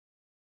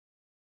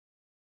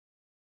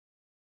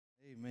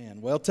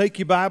Amen. Well, take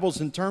your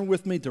Bibles and turn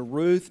with me to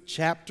Ruth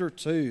chapter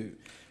 2.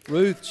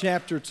 Ruth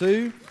chapter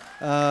 2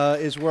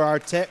 is where our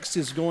text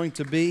is going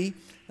to be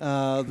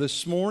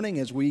this morning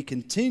as we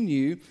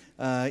continue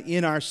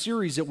in our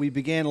series that we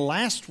began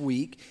last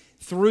week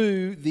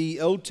through the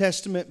Old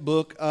Testament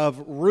book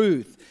of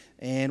Ruth.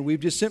 And we've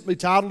just simply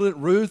titled it,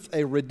 Ruth,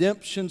 a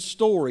Redemption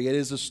Story. It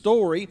is a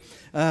story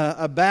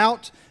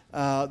about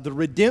the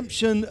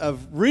redemption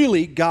of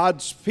really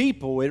God's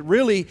people. It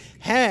really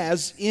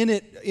has in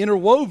it,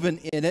 interwoven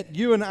in it,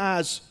 you and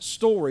I's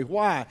story.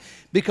 Why?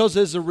 Because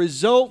as a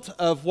result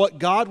of what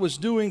God was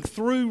doing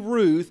through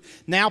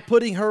Ruth, now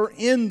putting her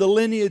in the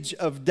lineage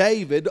of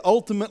David,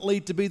 ultimately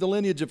to be the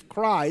lineage of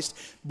Christ,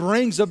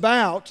 brings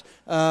about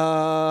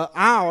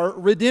our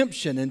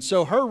redemption. And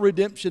so her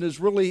redemption is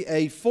really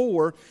a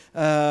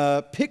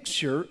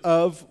picture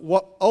of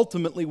what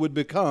ultimately would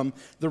become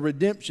the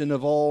redemption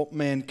of all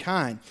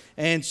mankind.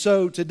 And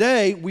so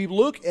today we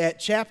look at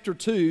chapter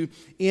 2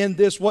 in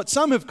this, what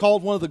some have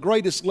called one of the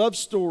greatest love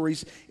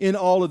stories in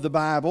all of the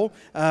Bible.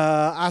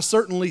 I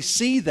certainly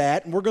see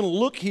that, and we're going to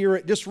look here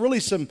at just really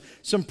some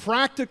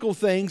practical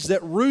things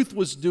that Ruth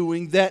was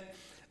doing that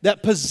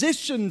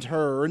positioned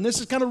her, and this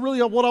is kind of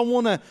really what I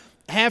want to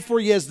have for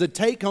you as the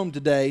take home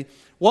today,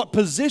 what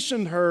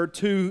positioned her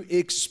to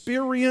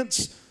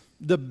experience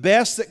the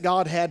best that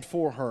God had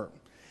for her.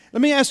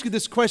 Let me ask you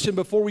this question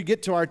before we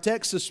get to our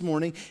text this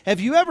morning.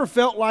 Have you ever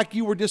felt like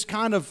you were just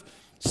kind of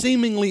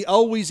seemingly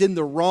always in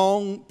the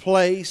wrong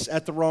place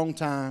at the wrong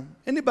time?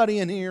 Anybody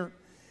in here?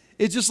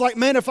 It's just like,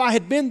 man, if I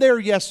had been there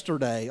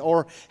yesterday,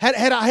 or had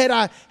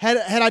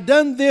I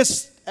done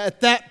this at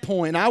that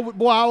point, I would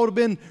have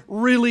been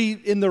really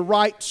in the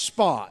right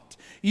spot.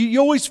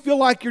 You always feel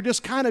like you're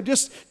just kind of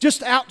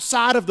just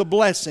outside of the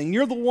blessing.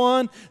 You're the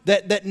one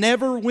that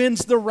never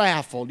wins the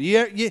raffle.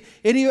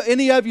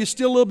 Any of you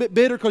still a little bit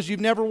bitter because you've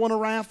never won a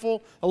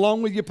raffle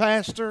along with your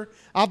pastor?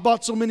 I've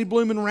bought so many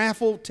blooming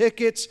raffle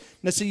tickets.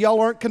 Now see,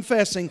 y'all aren't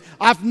confessing.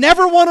 I've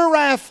never won a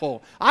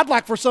raffle. I'd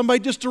like for somebody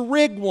just to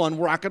rig one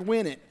where I could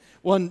win it.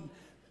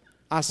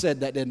 I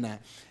said that, didn't I?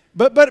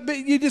 But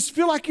you just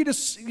feel like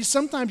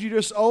sometimes you're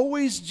just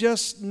always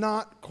just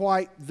not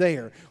quite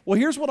there. Well,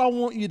 here's what I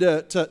want you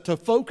to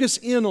focus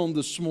in on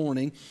this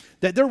morning,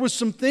 that there was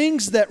some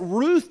things that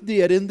Ruth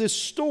did in this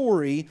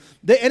story,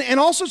 and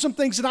also some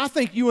things that I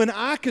think you and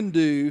I can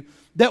do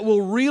that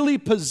will really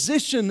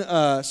position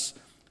us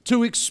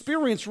to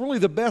experience really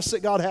the best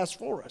that God has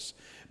for us.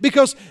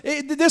 Because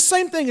this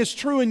same thing is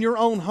true in your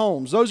own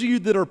homes. Those of you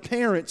that are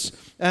parents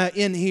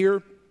in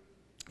here,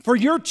 for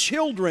your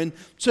children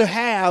to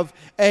have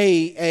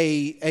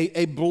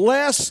a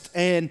blessed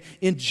and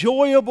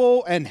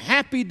enjoyable and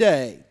happy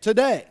day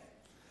today,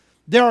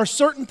 there are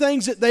certain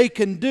things that they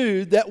can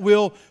do that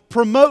will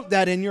promote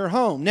that in your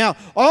home. Now,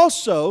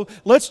 also,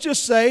 let's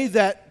just say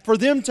that for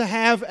them to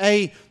have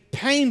a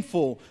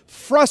painful,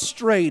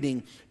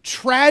 frustrating,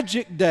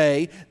 tragic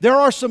day, there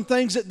are some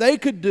things that they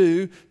could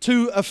do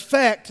to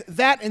affect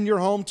that in your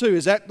home too.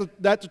 Is that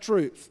the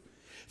truth?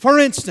 For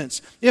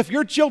instance, if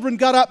your children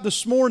got up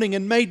this morning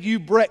and made you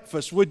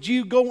breakfast, would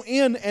you go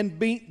in and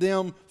beat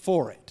them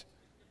for it?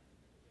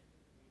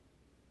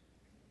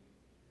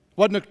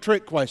 Wasn't a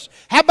trick question.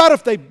 How about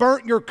if they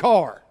burnt your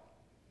car?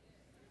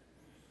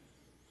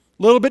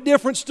 A little bit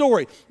different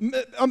story.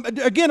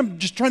 Again, I'm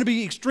just trying to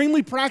be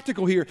extremely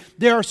practical here.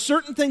 There are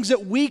certain things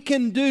that we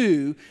can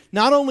do,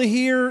 not only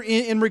here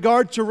in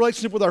regard to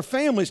relationship with our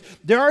families,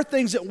 there are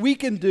things that we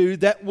can do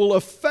that will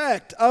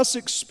affect us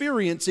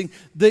experiencing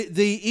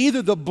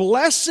either the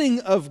blessing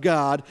of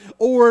God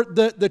or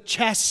the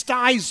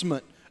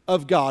chastisement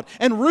of God.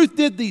 And Ruth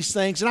did these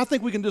things, and I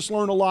think we can just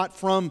learn a lot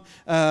from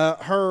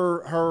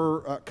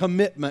her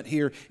commitment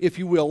here, if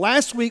you will.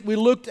 Last week we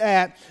looked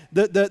at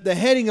the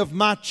heading of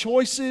my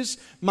choices,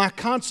 my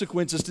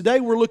consequences. Today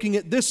we're looking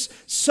at this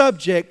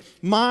subject,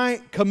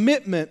 my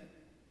commitment,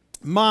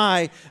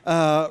 my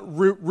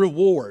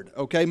reward.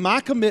 Okay,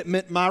 my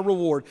commitment, my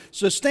reward.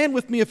 So stand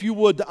with me if you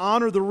would to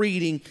honor the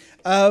reading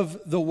of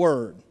the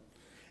Word.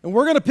 And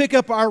we're going to pick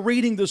up our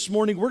reading this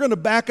morning. We're going to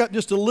back up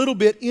just a little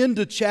bit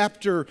into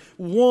chapter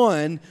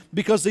 1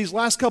 because these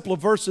last couple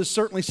of verses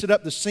certainly set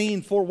up the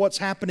scene for what's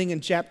happening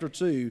in chapter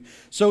 2.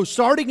 So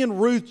starting in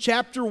Ruth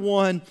chapter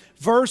 1,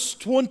 verse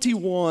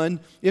 21,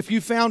 if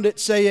you found it,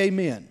 say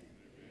amen.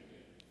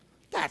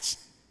 That's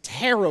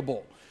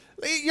terrible.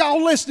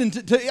 Y'all listening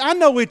to I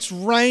know it's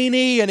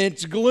rainy and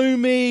it's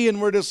gloomy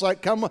and we're just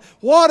like, come on.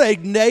 What a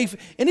day.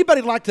 Anybody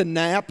like to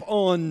nap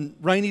on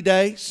rainy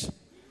days?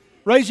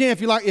 Raise your hand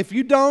if you like. If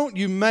you don't,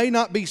 you may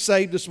not be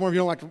saved this morning if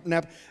you don't like to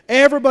nap.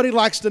 Everybody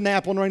likes to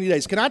nap on rainy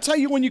days. Can I tell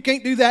you when you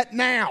can't do that?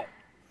 Now.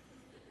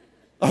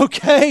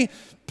 Okay?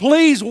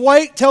 Please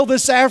wait till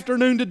this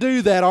afternoon to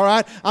do that, all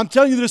right? I'm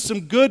telling you there's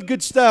some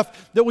good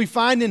stuff that we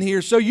find in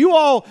here. So you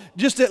all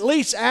just at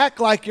least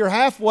act like you're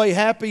halfway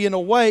happy and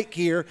awake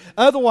here.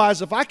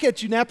 Otherwise, if I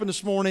catch you napping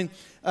this morning,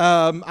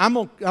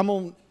 I'm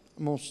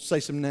gonna say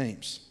some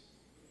names.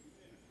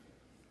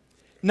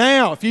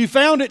 Now, if you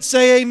found it,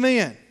 say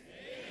amen.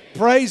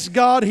 Praise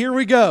God. Here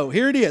we go.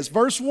 Here it is.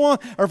 Verse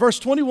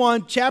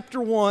 21,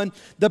 chapter 1.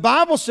 The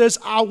Bible says,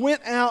 I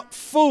went out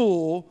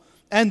full,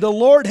 and the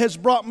Lord has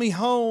brought me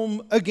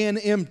home again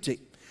empty.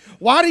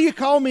 Why do you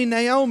call me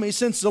Naomi,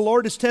 since the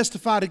Lord has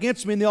testified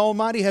against me and the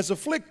Almighty has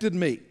afflicted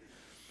me?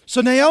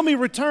 So Naomi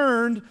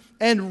returned,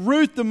 and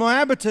Ruth the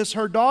Moabitess,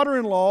 her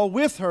daughter-in-law,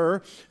 with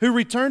her, who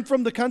returned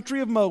from the country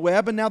of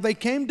Moab, and now they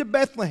came to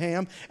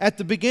Bethlehem at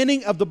the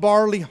beginning of the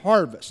barley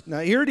harvest.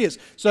 Now here it is.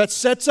 So that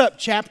sets up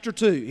chapter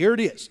 2. Here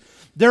it is.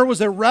 There was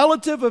a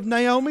relative of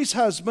Naomi's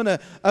husband,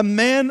 a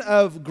man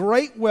of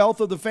great wealth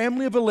of the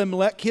family of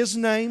Elimelech. His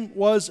name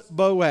was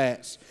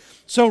Boaz.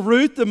 So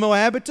Ruth the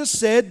Moabitess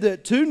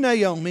said to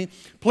Naomi,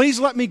 please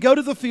let me go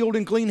to the field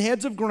and glean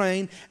heads of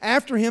grain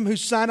after him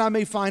whose sight I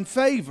may find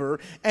favor.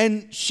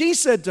 And she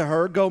said to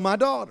her, go, my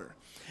daughter.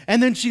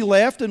 And then she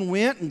left and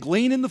went and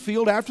gleaned in the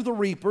field after the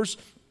reapers.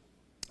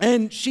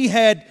 And she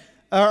had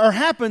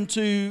happened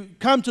to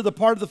come to the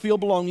part of the field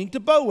belonging to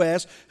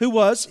Boaz, who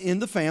was in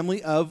the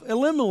family of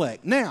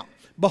Elimelech. Now,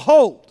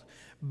 behold,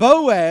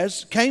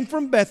 Boaz came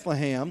from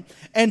Bethlehem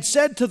and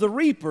said to the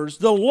reapers,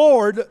 the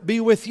Lord be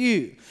with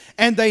you.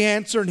 And they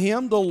answered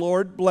him, the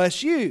Lord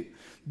bless you.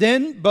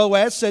 Then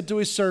Boaz said to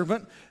his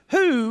servant,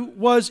 who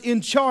was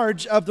in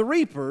charge of the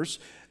reapers,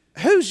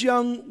 whose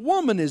young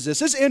woman is this?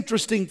 This is an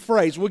interesting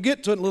phrase. We'll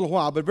get to it in a little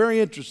while, but very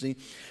interesting.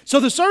 So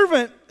the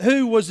servant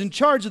who was in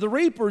charge of the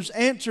reapers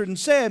answered and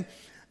said,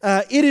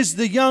 it is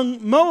the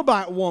young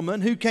Moabite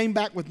woman who came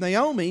back with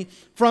Naomi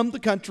from the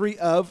country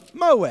of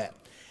Moab.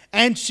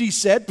 And she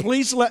said,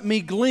 please let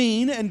me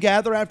glean and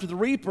gather after the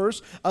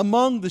reapers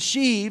among the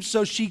sheaves.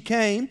 So she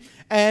came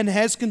and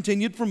has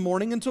continued from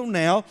morning until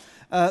now,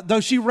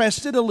 though she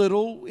rested a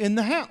little in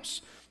the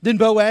house. Then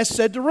Boaz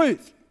said to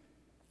Ruth,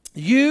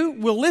 you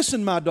will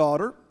listen, my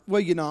daughter, will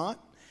you not?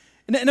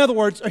 In other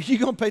words, are you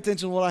going to pay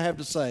attention to what I have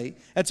to say?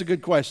 That's a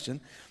good question.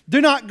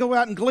 Do not go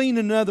out and glean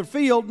in another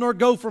field, nor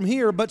go from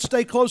here, but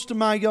stay close to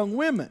my young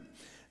women.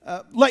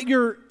 Let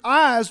your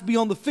eyes be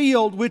on the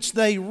field which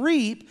they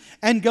reap,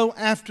 and go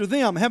after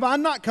them. Have I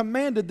not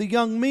commanded the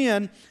young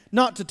men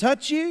not to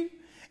touch you?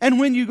 And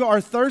when you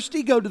are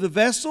thirsty, go to the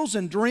vessels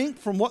and drink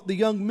from what the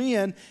young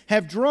men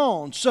have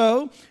drawn.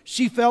 So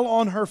she fell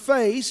on her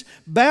face,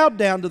 bowed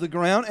down to the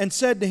ground, and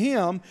said to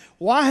him,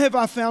 why have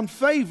I found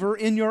favor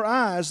in your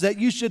eyes, that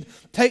you should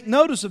take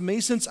notice of me,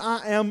 since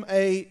I am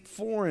a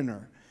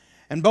foreigner?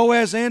 And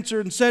Boaz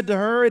answered and said to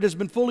her, it has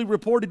been fully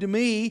reported to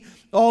me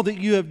all that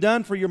you have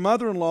done for your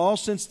mother-in-law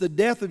since the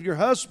death of your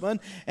husband,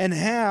 and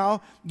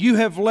how you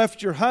have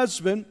left your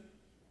husband,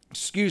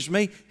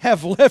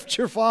 have left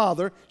your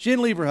father, she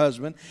didn't leave her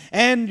husband,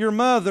 and your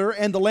mother,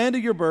 and the land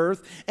of your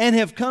birth, and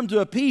have come to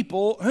a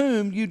people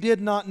whom you did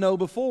not know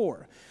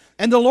before.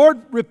 And the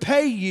Lord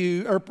repay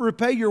you, or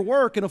repay your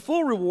work, and a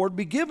full reward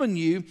be given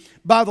you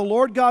by the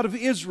Lord God of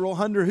Israel,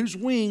 under whose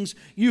wings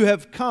you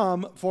have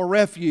come for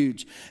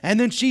refuge. And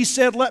then she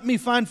said, let me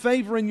find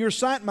favor in your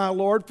sight, my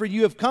Lord, for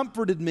you have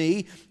comforted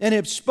me, and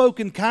have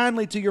spoken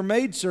kindly to your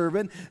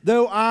maidservant,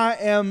 though I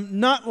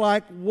am not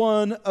like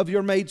one of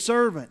your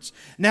maidservants.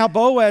 Now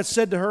Boaz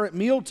said to her at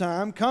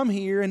mealtime, come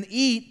here and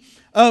eat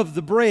of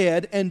the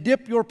bread, and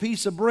dip your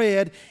piece of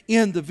bread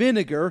in the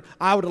vinegar.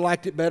 I would have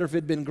liked it better if it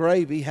had been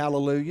gravy.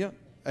 Hallelujah.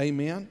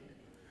 Amen.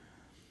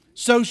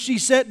 So she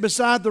sat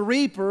beside the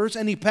reapers,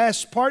 and he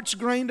passed parched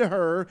grain to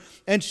her,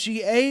 and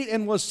she ate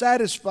and was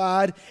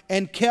satisfied,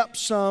 and kept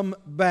some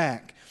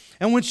back.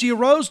 And when she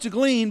arose to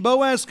glean,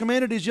 Boaz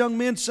commanded his young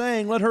men,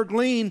 saying, let her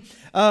glean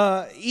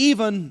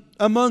even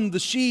among the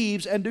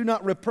sheaves, and do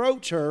not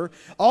reproach her.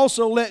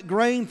 Also let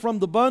grain from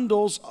the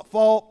bundles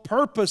fall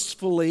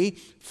purposefully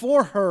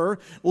for her.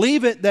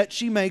 Leave it that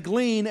she may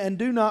glean, and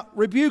do not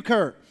rebuke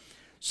her.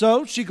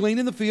 So she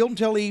gleaned in the field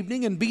until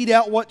evening, and beat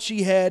out what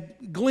she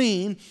had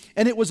gleaned,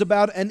 and it was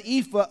about an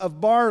ephah of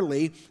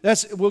barley.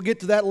 We'll get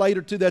to that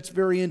later too. That's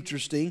very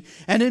interesting.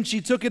 And then she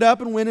took it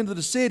up and went into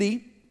the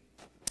city.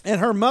 And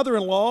her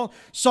mother-in-law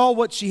saw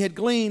what she had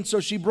gleaned,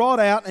 so she brought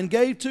out and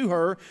gave to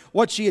her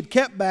what she had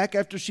kept back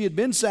after she had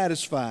been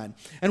satisfied.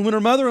 And when her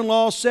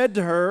mother-in-law said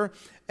to her,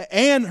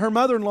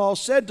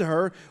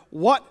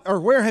 what or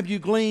where have you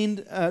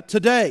gleaned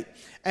today?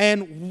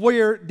 And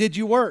where did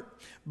you work?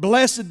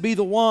 Blessed be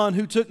the one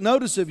who took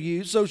notice of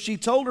you. So she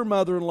told her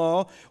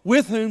mother-in-law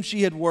with whom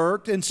she had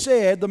worked, and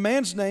said, the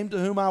man's name to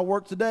whom I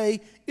work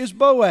today is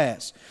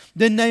Boaz.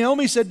 Then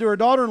Naomi said to her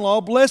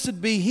daughter-in-law,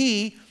 blessed be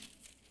he,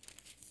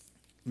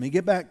 let me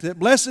get back to it.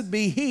 Blessed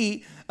be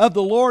he of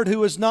the Lord,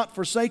 who has not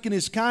forsaken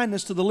his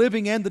kindness to the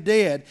living and the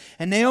dead.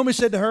 And Naomi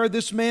said to her,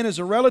 this man is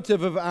a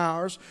relative of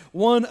ours,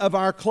 one of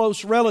our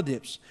close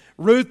relatives.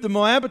 Ruth the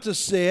Moabitess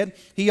said,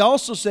 he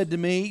also said to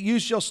me, you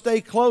shall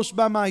stay close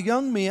by my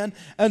young men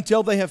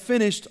until they have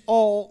finished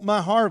all my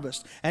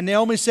harvest. And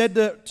Naomi said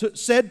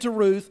to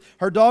Ruth,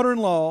 her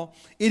daughter-in-law,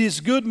 it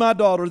is good, my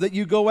daughter, that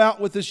you go out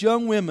with this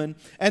young woman,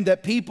 and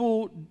that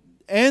people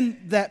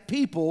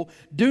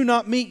do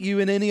not meet you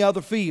in any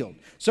other field.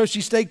 So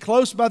she stayed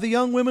close by the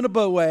young women of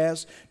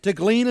Boaz to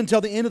glean until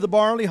the end of the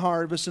barley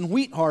harvest and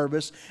wheat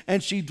harvest,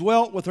 and she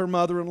dwelt with her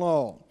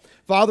mother-in-law.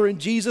 Father, in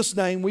Jesus'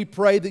 name, we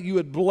pray that you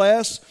would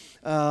bless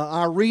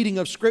our reading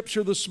of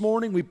Scripture this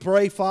morning. We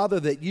pray,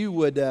 Father, that you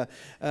would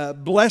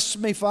bless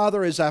me,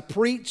 Father, as I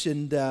preach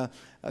and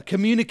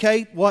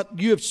communicate what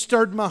you have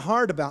stirred my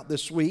heart about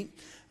this week.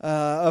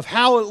 Of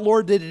how,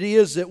 Lord, that it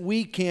is that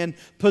we can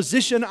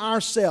position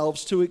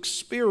ourselves to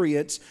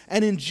experience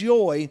and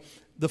enjoy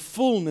the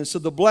fullness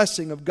of the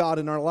blessing of God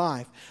in our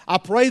life. I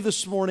pray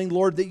this morning,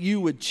 Lord, that you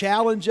would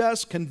challenge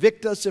us,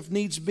 convict us if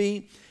needs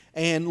be,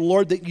 and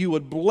Lord, that you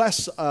would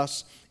bless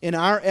us in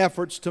our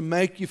efforts to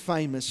make you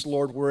famous,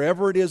 Lord,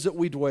 wherever it is that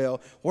we dwell,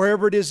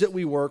 wherever it is that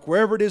we work,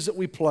 wherever it is that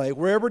we play,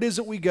 wherever it is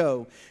that we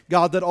go.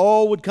 God, that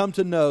all would come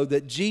to know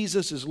that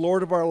Jesus is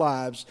Lord of our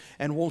lives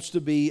and wants to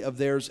be of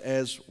theirs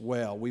as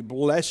well. We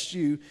bless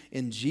you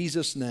in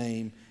Jesus'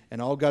 name. And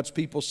all God's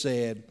people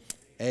said,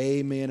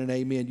 amen and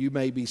amen. You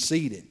may be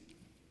seated.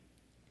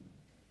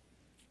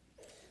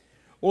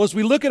 Well, as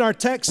we look at our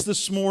text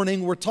this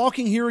morning, we're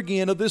talking here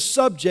again of this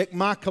subject,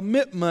 my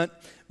commitment,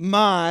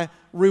 my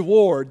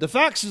reward. The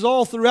fact is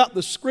all throughout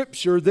the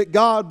Scripture that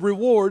God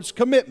rewards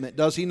commitment,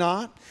 does He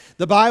not?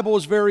 The Bible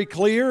is very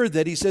clear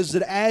that He says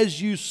that as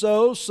you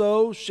sow,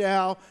 so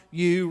shall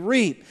you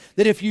reap.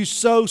 That if you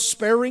sow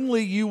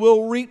sparingly, you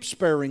will reap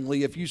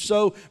sparingly. If you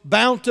sow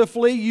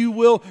bountifully, you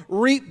will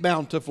reap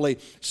bountifully.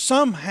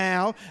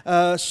 Somehow,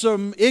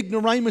 some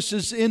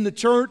ignoramuses in the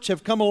church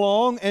have come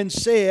along and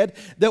said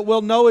that,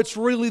 well, no, it's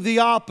really the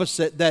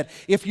opposite. That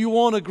if you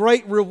want a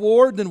great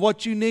reward, then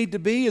what you need to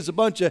be is a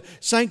bunch of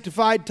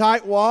sanctified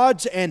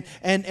tightwads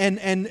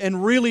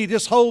and really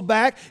just hold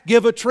back,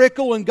 give a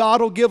trickle, and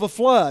God will give a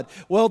flood.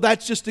 Well,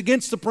 that's just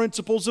against the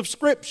principles of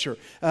Scripture.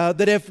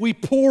 That if we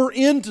pour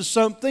into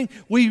something,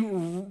 we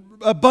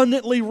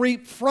abundantly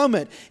reap from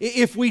it.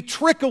 If we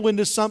trickle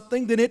into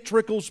something, then it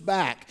trickles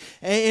back.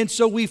 And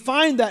so we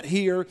find that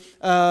here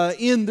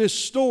in this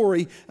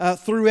story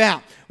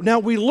throughout. Now,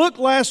 we looked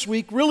last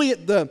week really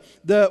at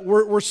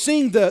we're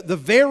seeing the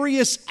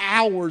various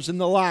hours in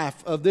the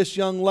life of this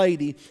young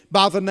lady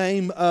by the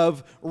name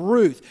of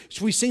Ruth.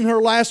 So we seen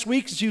her last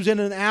week. She was in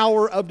an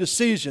hour of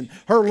decision.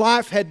 Her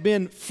life had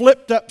been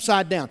flipped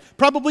upside down.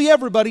 Probably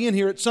everybody in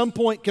here at some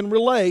point can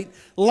relate.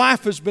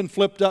 Life has been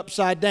flipped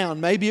upside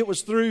down. Maybe it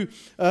was through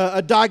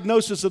a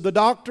diagnosis of the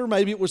doctor.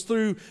 Maybe it was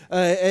through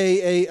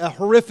a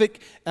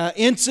horrific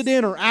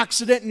incident or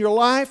accident in your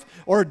life,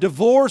 or a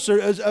divorce, or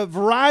a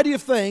variety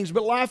of things.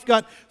 But life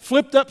got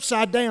flipped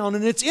upside down,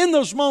 and it's in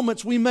those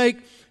moments we make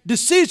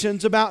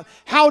decisions about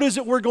how it is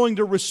that we're going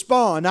to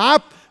respond. I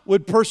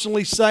would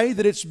personally say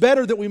that it's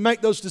better that we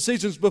make those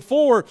decisions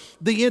before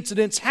the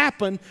incidents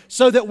happen,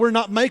 so that we're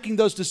not making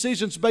those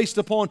decisions based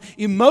upon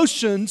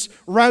emotions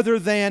rather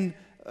than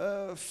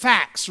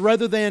facts,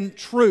 rather than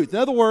truth. In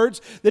other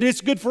words, that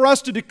it's good for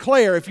us to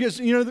declare. If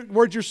you know the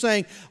words you're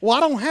saying, well, I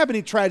don't have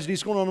any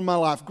tragedies going on in my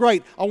life.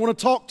 Great, I want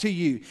to talk to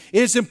you.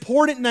 It is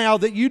important now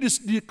that you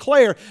just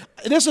declare,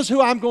 this is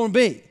who I'm going to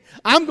be.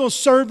 I'm going to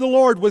serve the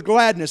Lord with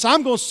gladness.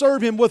 I'm going to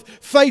serve Him with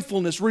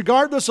faithfulness.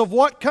 Regardless of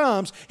what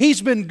comes,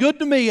 He's been good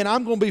to me, and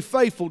I'm going to be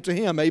faithful to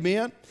Him.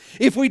 Amen?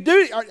 If we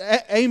do,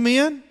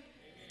 amen?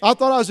 I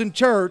thought I was in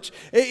church.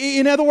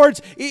 In other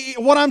words,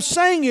 what I'm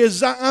saying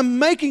is I'm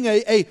making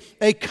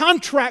a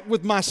contract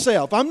with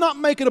myself. I'm not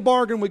making a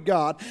bargain with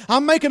God.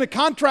 I'm making a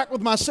contract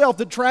with myself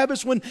that,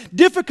 Travis, when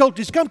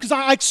difficulties come, because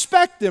I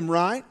expect them,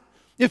 right?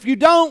 If you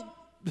don't,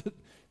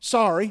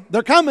 sorry,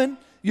 they're coming.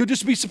 You'll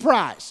just be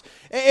surprised.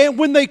 And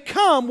when they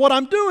come, what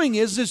I'm doing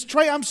is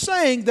I'm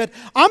saying that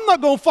I'm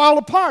not going to fall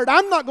apart.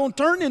 I'm not going to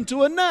turn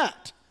into a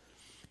nut.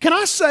 Can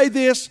I say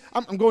this?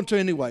 I'm going to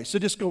anyway, so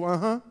just go,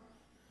 uh-huh.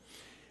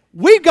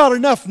 We've got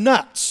enough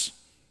nuts.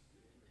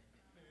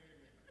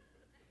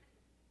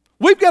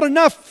 We've got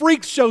enough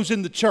freak shows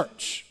in the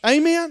church.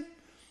 Amen?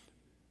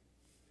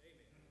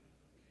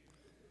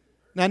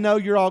 Now, I know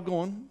you're all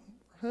going,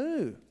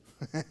 who?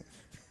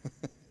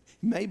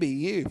 Maybe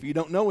you, if you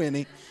don't know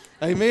any.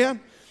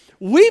 Amen?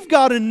 We've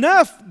got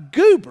enough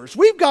goobers.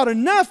 We've got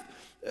enough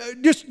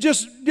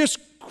just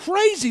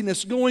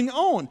craziness going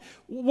on.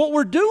 What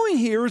we're doing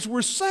here is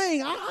we're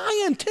saying,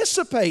 I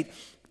anticipate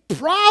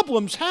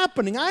problems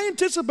happening. I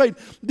anticipate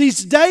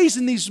these days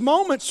and these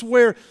moments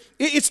where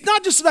it's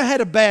not just that I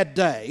had a bad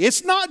day.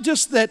 It's not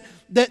just that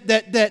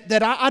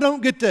I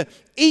don't get to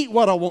eat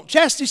what I want.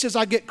 Chastity says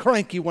I get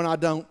cranky when I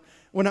don't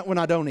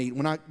eat,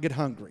 when I get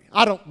hungry.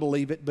 I don't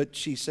believe it, but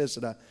she says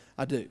that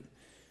I do.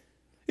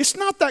 It's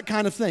not that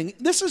kind of thing.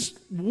 This is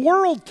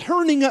world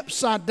turning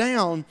upside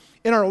down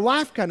in our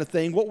life kind of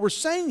thing. What we're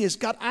saying is,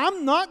 God,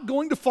 I'm not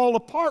going to fall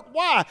apart.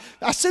 Why?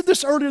 I said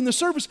this earlier in the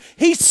service.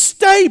 He's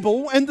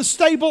stable and the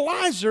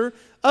stabilizer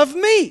of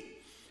me.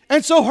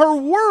 And so her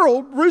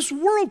world, Ruth's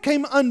world,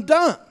 came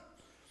undone.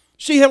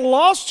 She had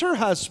lost her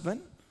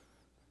husband.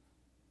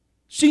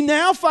 She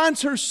now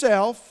finds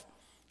herself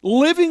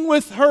living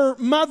with her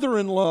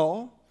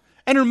mother-in-law.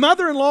 And her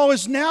mother-in-law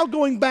is now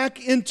going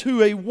back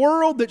into a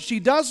world that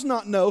she does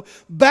not know,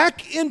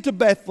 back into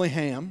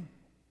Bethlehem,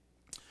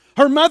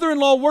 Her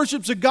mother-in-law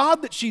worships a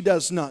God that she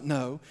does not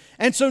know.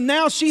 And so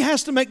now she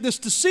has to make this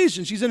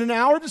decision. She's in an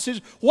hour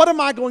decision. What am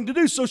I going to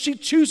do? So she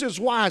chooses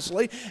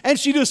wisely, and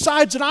she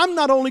decides that I'm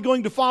not only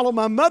going to follow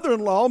my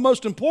mother-in-law,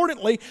 most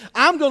importantly,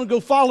 I'm going to go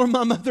follow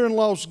my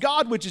mother-in-law's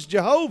God, which is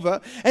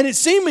Jehovah. And it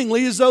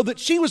seemingly as though that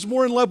she was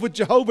more in love with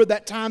Jehovah at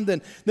that time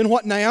than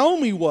what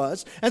Naomi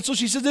was. And so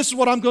she said, this is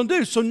what I'm going to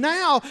do. So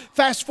now,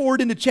 fast forward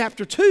into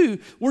chapter 2,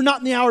 we're not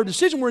in the hour of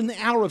decision, we're in the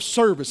hour of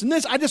service. And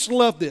this, I just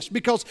love this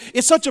because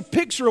it's such a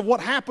picture of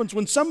what happens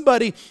when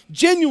somebody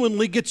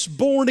genuinely gets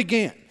born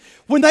again.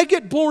 When they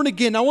get born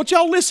again, now I want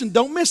y'all to listen,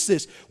 don't miss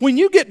this. When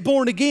you get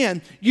born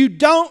again, you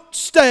don't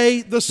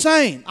stay the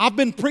same. I've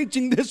been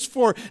preaching this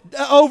for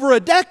over a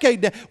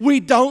decade now. We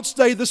don't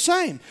stay the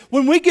same.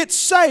 When we get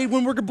saved,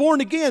 when we're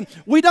born again,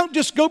 we don't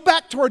just go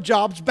back to our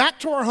jobs, back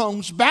to our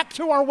homes, back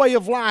to our way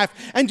of life,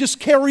 and just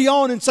carry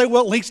on and say,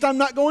 well, at least I'm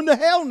not going to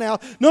hell now.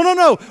 No, no,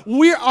 no.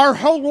 Our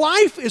whole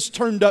life is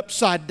turned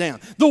upside down.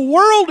 The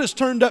world is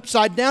turned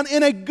upside down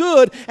in a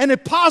good and a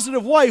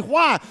positive way.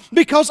 Why?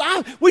 Because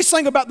we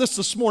sang about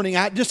this morning.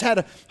 I just had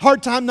a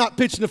hard time not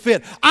pitching a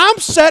fit. I'm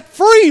set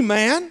free,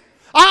 man.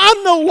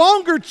 I'm no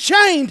longer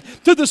chained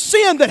to the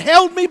sin that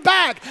held me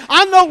back.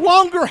 I no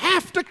longer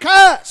have to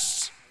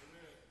cuss.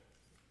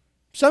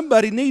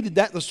 Somebody needed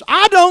that.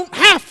 I don't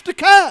have to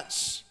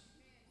cuss.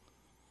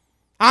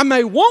 I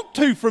may want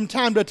to from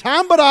time to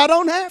time, but I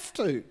don't have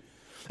to.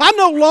 I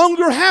no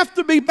longer have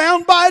to be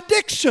bound by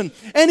addiction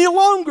any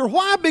longer.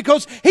 Why?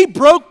 Because He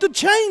broke the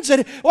chains.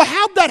 Well,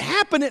 how'd that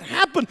happen? It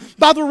happened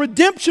by the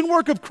redemption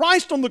work of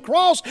Christ on the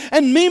cross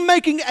and me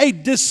making a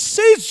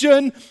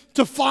decision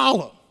to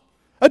follow.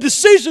 A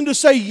decision to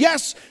say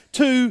yes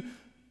to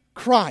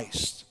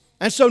Christ.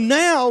 And so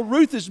now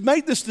Ruth has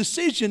made this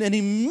decision, and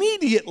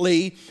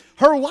immediately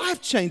her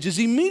life changes.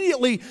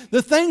 Immediately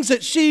the things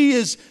that she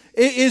is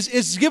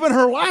given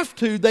her life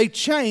to, they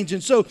change.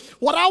 And so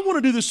what I want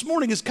to do this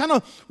morning is kind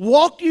of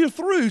walk you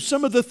through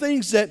some of the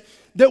things that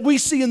we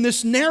see in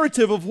this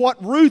narrative of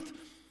what Ruth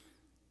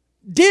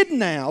did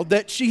now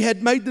that she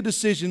had made the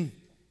decision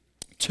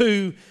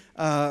to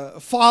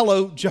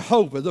follow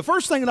Jehovah. The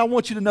first thing that I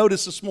want you to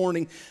notice this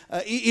morning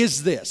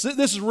is this.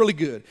 This is really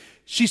good.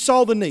 She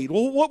saw the need.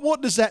 Well,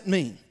 what does that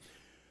mean?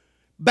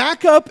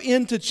 Back up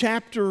into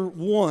chapter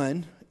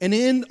 1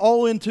 and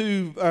all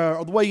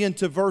the way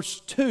into verse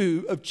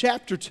 2 of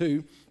chapter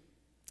 2,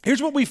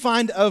 here's what we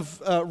find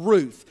of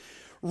Ruth.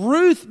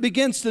 Ruth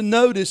begins to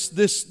notice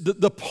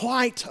the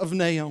plight of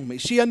Naomi.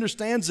 She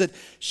understands that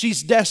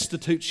she's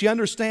destitute. She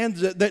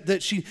understands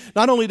that she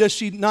not only does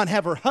she not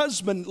have her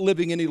husband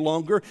living any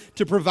longer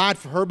to provide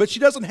for her, but she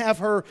doesn't have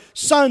her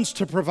sons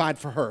to provide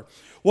for her.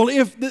 Well,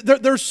 if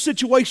there's a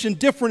situation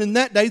different in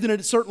that day than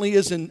it certainly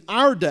is in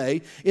our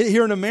day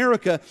here in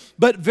America,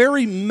 but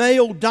very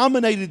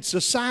male-dominated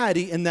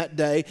society in that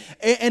day.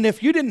 And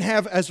if you didn't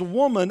have, as a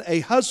woman, a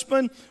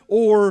husband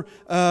or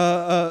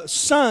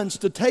sons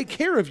to take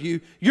care of you,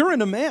 you're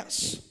in a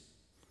mess.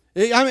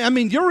 I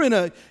mean, you're in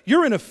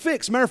a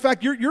fix. Matter of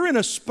fact, you're in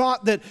a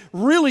spot that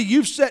really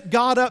you've set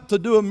God up to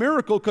do a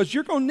miracle because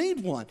you're going to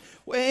need one.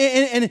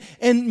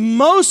 And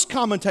most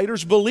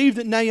commentators believe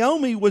that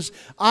Naomi was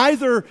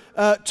either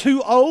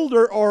too old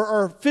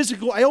or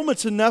physical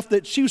ailments enough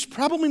that she was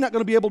probably not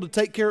going to be able to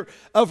take care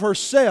of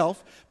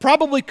herself.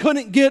 Probably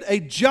couldn't get a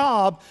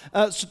job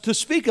to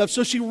speak of,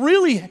 so she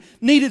really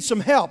needed some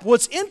help.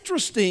 What's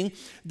interesting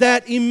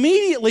that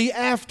immediately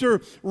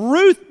after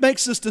Ruth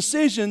makes this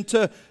decision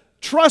to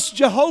trust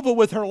Jehovah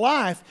with her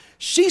life,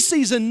 she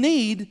sees a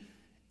need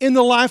in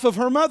the life of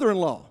her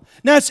mother-in-law.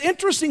 Now, it's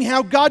interesting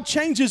how God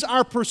changes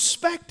our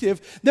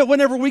perspective, that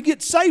whenever we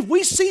get saved,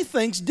 we see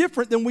things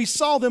different than we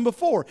saw them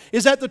before.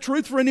 Is that the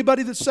truth for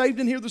anybody that's saved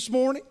in here this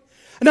morning?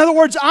 In other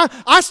words,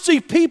 I see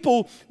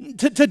people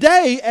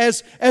today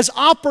as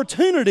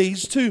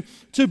opportunities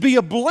to be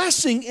a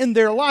blessing in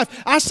their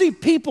life. I see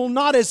people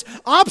not as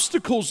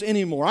obstacles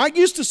anymore. I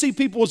used to see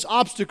people as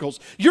obstacles.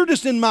 You're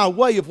just in my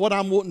way of what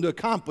I'm wanting to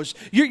accomplish.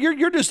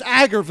 You're just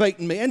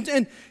aggravating me. And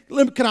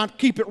can I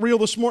keep it real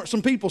this morning?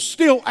 Some people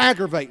still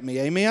aggravate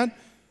me. Amen?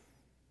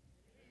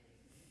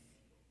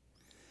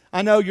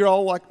 I know you're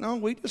all like, no,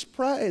 we just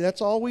pray. That's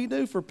all we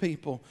do for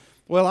people.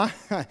 Well,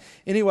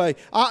 anyway,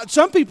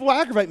 some people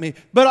aggravate me,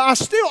 but I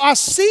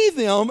see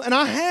them, and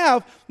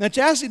now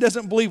Chastity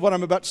doesn't believe what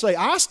I'm about to say.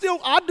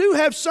 I do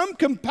have some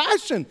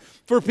compassion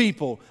for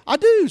people. I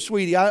do,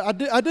 sweetie, I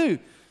do.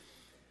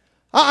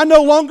 I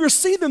no longer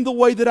see them the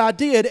way that I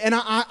did, and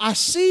I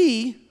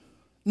see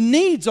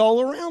needs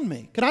all around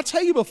me. Can I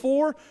tell you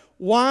before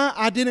why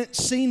I didn't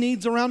see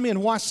needs around me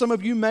and why some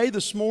of you may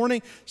this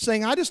morning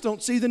saying, I just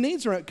don't see the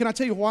needs around? Can I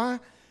tell you why?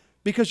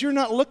 Because you're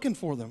not looking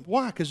for them.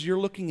 Why? Because you're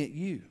looking at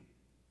you.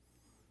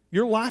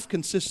 Your life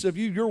consists of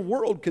you. Your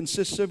world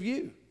consists of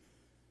you.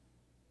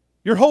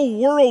 Your whole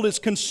world is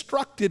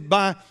constructed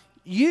by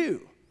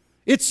you.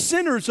 It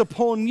centers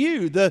upon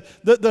you.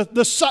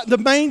 The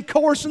main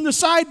course and the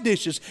side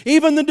dishes.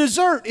 Even the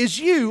dessert is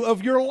you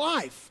of your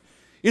life.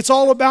 It's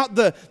all about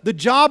the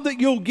job that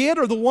you'll get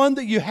or the one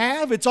that you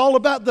have. It's all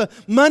about the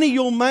money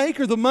you'll make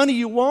or the money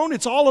you won't.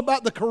 It's all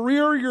about the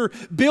career you're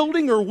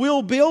building or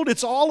will build.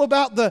 It's all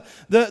about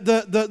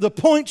the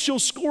points you'll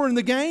score in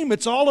the game.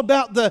 It's all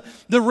about the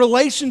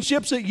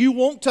relationships that you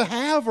want to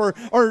have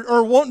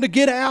or wanting to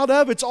get out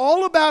of. It's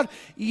all about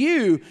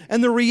you.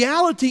 And the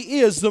reality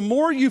is, the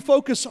more you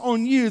focus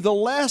on you, the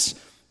less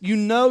you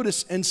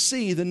notice and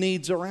see the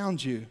needs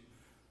around you.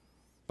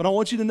 But I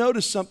want you to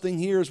notice something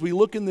here as we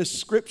look in this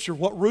scripture.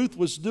 What Ruth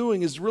was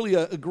doing is really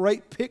a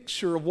great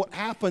picture of what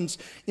happens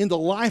in the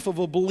life of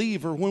a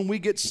believer when we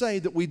get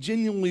saved, that we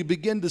genuinely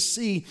begin to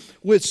see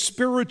with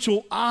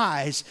spiritual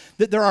eyes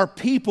that there are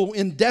people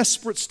in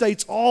desperate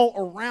states all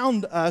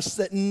around us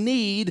that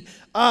need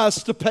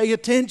us to pay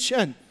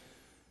attention.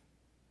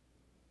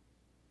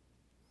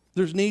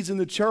 There's needs in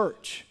the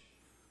church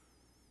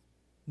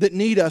that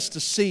need us to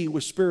see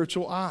with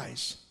spiritual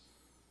eyes.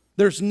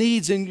 There's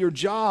needs in your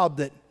job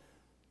that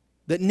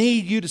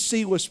need you to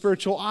see with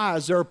spiritual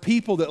eyes. There are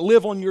people that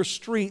live on your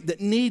street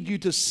that need you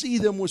to see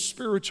them with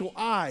spiritual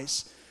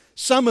eyes.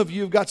 Some of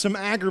you have got some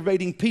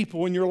aggravating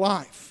people in your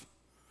life.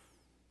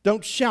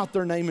 Don't shout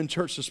their name in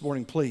church this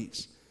morning,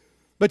 please.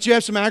 But you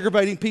have some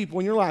aggravating people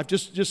in your life.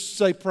 Just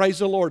say, praise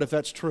the Lord, if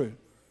that's true.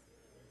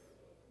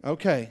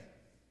 Okay.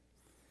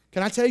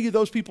 Can I tell you,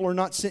 those people are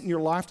not sent in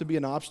your life to be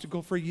an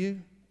obstacle for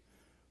you,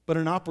 but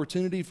an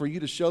opportunity for you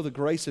to show the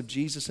grace of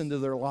Jesus into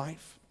their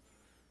life?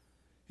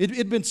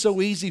 It'd been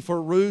so easy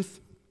for Ruth.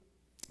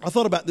 I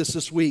thought about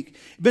this week.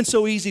 It'd been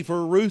so easy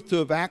for Ruth to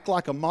have acted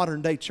like a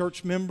modern day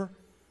church member.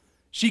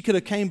 She could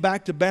have came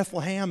back to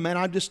Bethlehem. Man,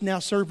 I'm just now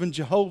serving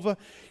Jehovah.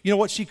 You know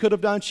what she could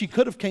have done? She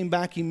could have came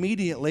back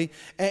immediately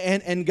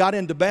and got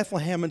into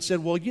Bethlehem and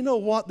said, well, you know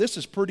what? This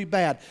is pretty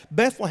bad.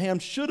 Bethlehem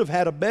should have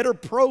had a better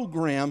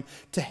program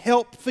to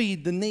help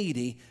feed the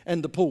needy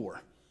and the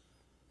poor.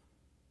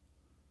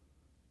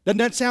 Doesn't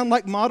that sound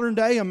like modern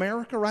day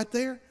America right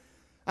there?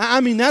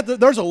 I mean,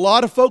 there's a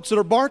lot of folks that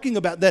are barking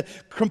about that,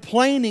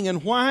 complaining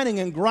and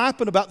whining and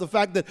griping about the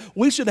fact that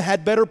we should have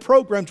had better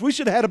programs. We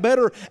should have had a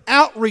better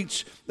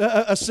outreach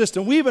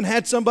system. We even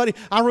had somebody,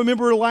 I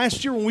remember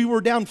last year when we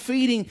were down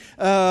feeding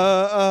at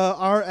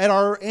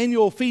our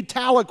annual Feed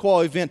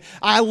Tahlequah event,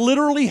 I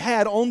literally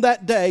had on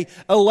that day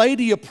a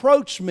lady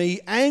approach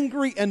me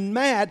angry and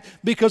mad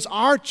because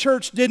our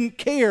church didn't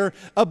care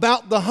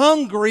about the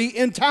hungry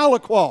in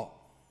Tahlequah.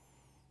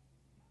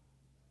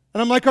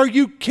 And I'm like,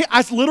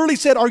 I literally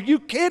said, are you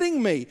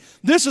kidding me?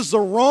 This is the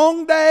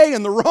wrong day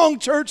and the wrong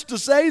church to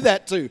say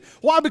that to.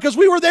 Why? Because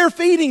we were there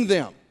feeding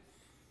them.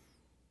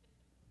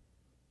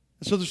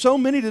 So there's so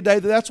many today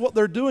that's what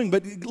they're doing.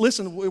 But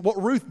listen,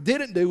 what Ruth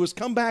didn't do was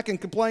come back and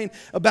complain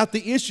about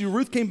the issue.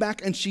 Ruth came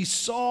back and she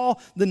saw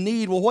the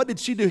need. Well, what did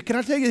she do? Can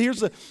I tell you,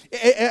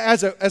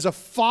 as a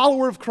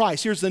follower of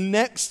Christ, here's the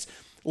next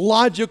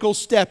logical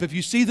step. If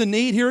you see the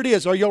need, here it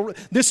is.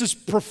 This is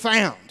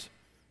profound.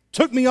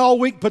 Took me all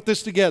week to put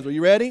this together.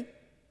 You ready?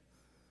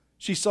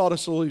 She sought a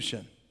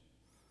solution.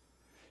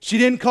 She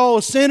didn't call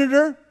a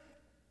senator.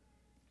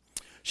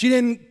 She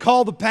didn't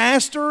call the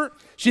pastor.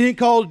 She didn't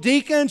call a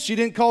deacon. She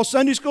didn't call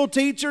Sunday school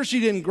teacher.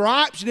 She didn't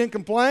gripe. She didn't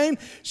complain.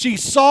 She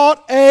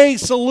sought a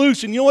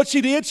solution. You know what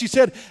she did? She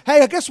said,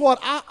 hey, guess what?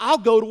 I'll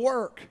go to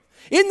work.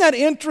 Isn't that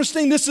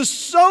interesting? This is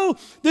so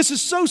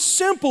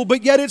simple,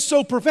 but yet it's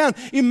so profound.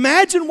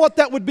 Imagine what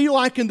that would be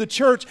like in the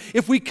church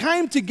if we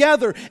came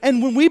together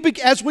and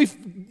as we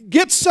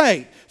get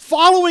saved,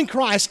 following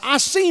Christ, I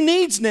see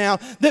needs now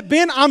that,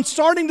 Ben, I'm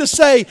starting to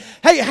say,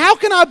 hey, how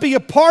can I be a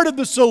part of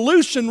the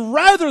solution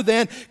rather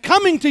than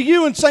coming to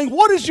you and saying,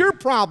 what is your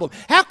problem?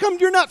 How come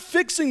you're not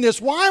fixing this?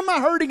 Why am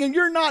I hurting and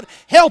you're not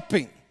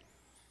helping?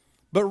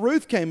 But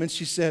Ruth came and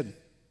she said,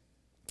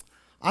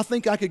 I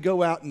think I could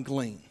go out and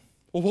glean.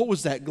 Well, what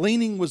was that?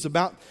 Gleaning was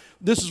about,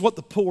 this is what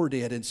the poor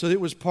did. And so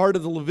it was part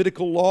of the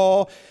Levitical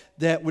law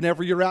that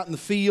whenever you're out in the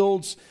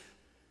fields,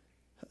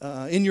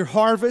 in your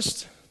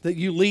harvest, that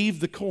you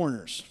leave the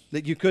corners,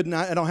 that you could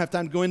not. I don't have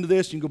time to go into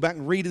this. You can go back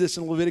and read this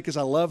in Leviticus.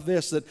 I love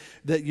this.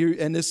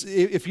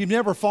 If you've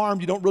never farmed,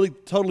 you don't really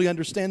totally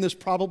understand this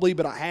probably,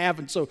 but I have.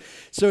 And so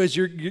as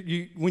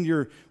when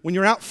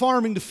you're out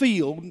farming the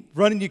field,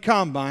 running your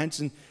combines,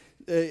 and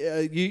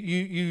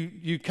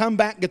you come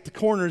back and get the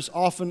corners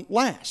often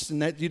last,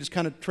 and that you just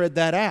kind of tread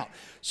that out.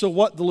 So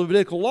what the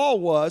Levitical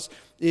law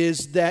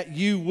is that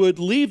you would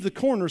leave the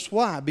corners.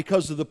 Why?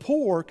 Because the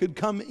poor could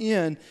come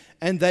in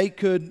and they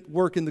could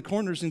work in the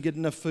corners and get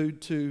enough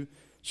food to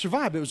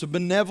survive. It was a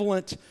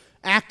benevolent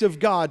act of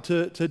God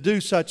to do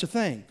such a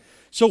thing.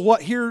 So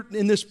what here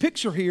in this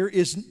picture here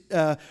is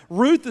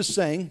Ruth is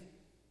saying,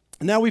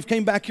 now we've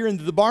came back here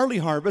into the barley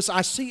harvest.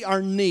 I see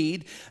our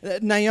need.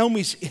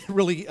 Naomi's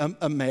really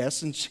a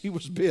mess, and she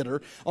was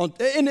bitter.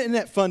 Isn't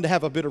that fun to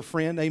have a bitter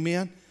friend?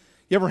 Amen?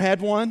 You ever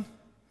had one?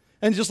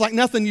 And just like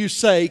nothing you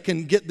say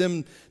can get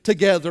them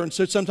together. And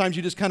so sometimes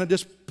you just kind of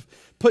just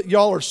put,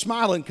 y'all are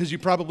smiling because you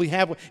probably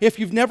have one. If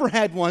you've never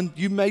had one,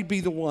 you may be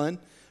the one,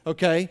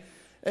 okay?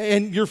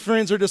 And your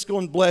friends are just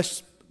going,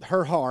 bless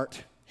her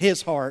heart.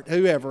 his heart,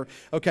 whoever.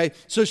 Okay,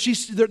 so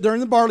they're in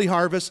the barley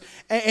harvest,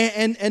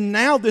 and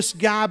now this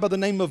guy by the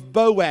name of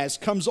Boaz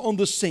comes on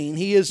the scene.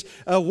 He is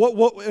and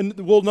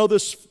we'll know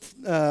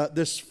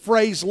this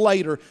phrase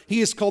later. He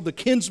is called the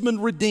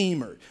kinsman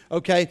redeemer.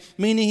 Okay,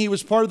 meaning he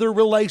was part of their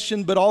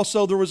relation, but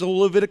also there was a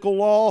Levitical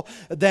law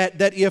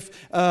that if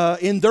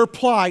in their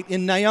plight,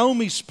 in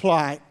Naomi's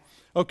plight,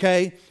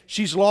 okay,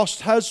 she's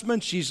lost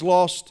husband, she's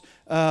lost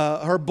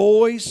her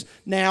boys.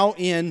 Now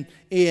in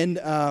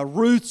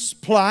Ruth's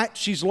plight,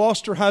 she's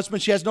lost her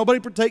husband. She has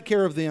nobody to take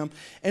care of them.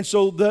 And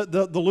so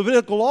the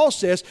Levitical law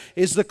says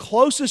is the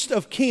closest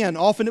of kin,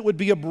 often it would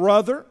be a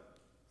brother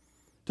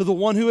to the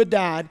one who had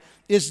died,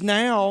 is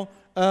now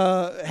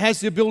has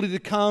the ability to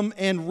come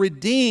and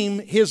redeem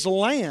his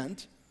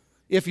land,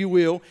 if you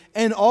will.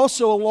 And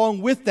also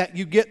along with that,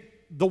 you get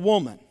the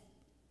woman.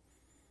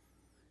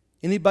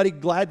 Anybody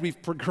glad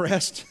we've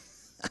progressed?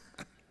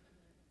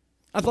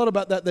 I thought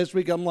about that this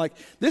week. I'm like,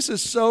 this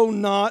is so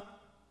not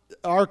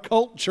our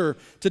culture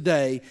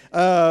today,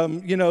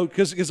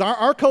 because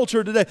our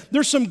culture today,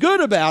 there's some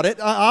good about it,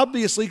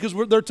 obviously, because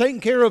they're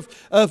taking care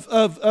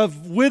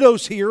of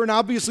widows here, and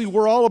obviously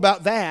we're all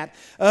about that.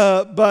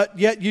 But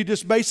yet you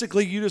just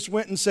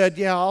went and said,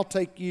 yeah, I'll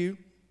take you.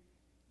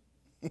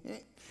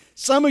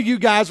 Some of you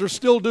guys are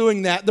still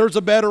doing that. There's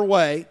a better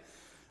way,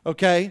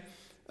 okay?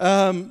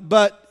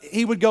 But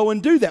he would go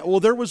and do that. Well,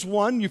 there was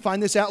one, you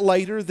find this out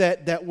later,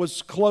 that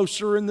was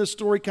closer, and this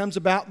story comes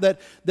about that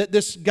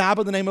this guy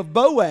by the name of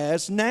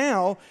Boaz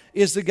now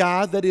is the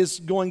guy that is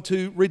going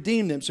to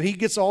redeem them. So he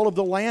gets all of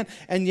the land,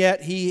 and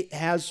yet he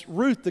has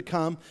Ruth to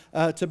come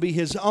to be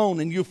his own.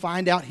 And you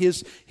find out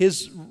his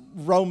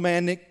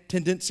romantic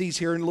tendencies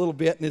here in a little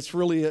bit, and it's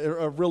really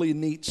a really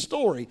neat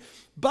story.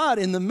 But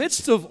in the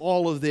midst of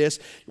all of this,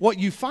 what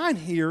you find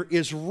here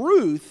is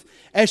Ruth,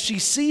 as she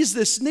sees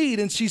this need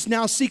and she's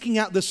now seeking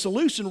out the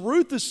solution,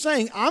 Ruth is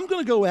saying, I'm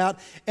going to go out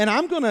and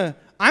I'm going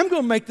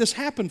to make this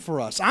happen for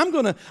us. I'm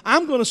going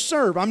to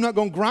serve. I'm not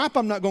going to gripe.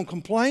 I'm not going to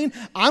complain.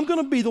 I'm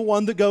going to be the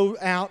one to go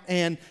out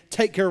and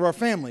take care of our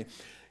family.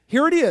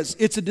 Here it is.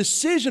 It's a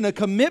decision, a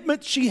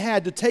commitment she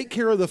had to take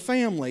care of the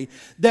family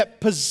that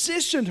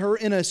positioned her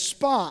in a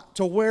spot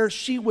to where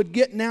she would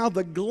get now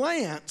the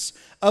glance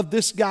of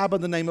this guy by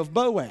the name of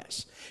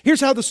Boaz.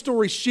 Here's how the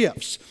story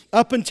shifts.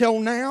 Up until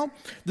now,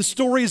 the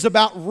story is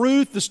about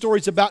Ruth. The story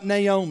is about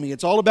Naomi.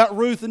 It's all about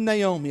Ruth and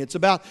Naomi. It's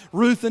about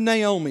Ruth and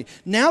Naomi.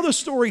 Now the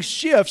story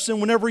shifts,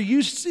 and whenever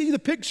you see the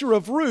picture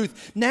of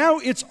Ruth, now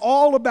it's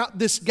all about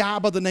this guy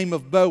by the name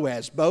of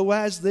Boaz.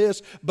 Boaz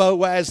this,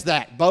 Boaz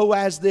that.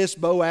 Boaz this,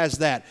 Boaz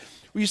that.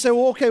 Well, you say,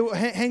 well, okay,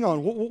 hang on.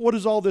 What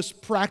does all this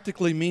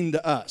practically mean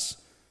to us?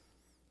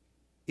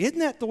 Isn't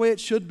that the way it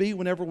should be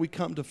whenever we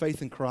come to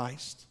faith in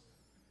Christ?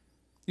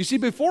 You see,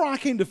 before I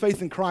came to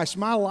faith in Christ,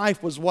 my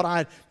life was what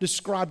I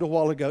described a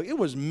while ago. It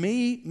was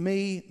me,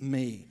 me,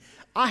 me.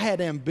 I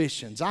had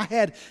ambitions. I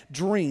had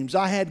dreams.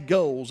 I had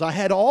goals. I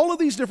had all of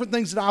these different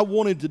things that I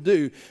wanted to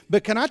do.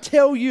 But can I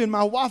tell you, and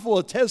my wife will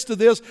attest to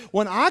this,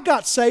 when I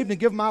got saved and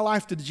gave my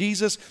life to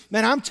Jesus,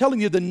 man, I'm telling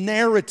you, the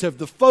narrative,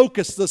 the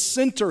focus, the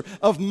center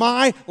of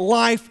my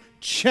life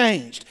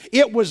changed.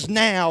 It was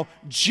now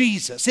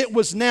Jesus. It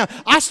was now.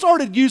 I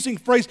started using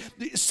phrase.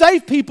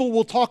 Saved people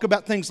will talk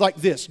about things like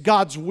this: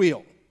 God's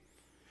will,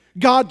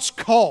 God's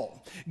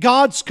call,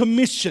 God's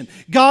commission,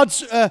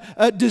 God's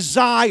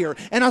desire.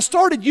 And I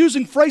started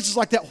using phrases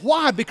like that.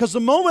 Why? Because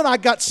the moment I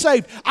got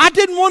saved, I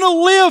didn't want to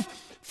live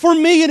for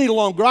me any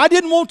longer. I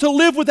didn't want to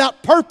live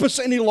without purpose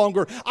any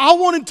longer. I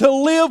wanted to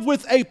live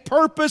with a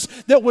purpose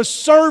that was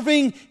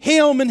serving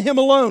Him and Him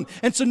alone.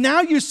 And so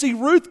now you see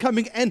Ruth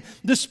coming, and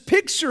this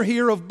picture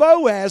here of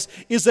Boaz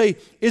is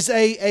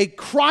a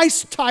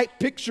Christ-type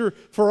picture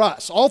for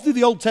us. All through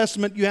the Old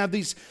Testament, you have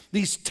these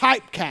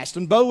typecasts,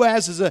 and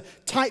Boaz is a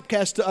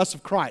typecast to us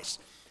of Christ.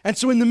 And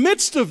so in the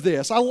midst of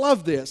this, I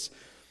love this,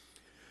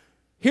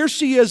 here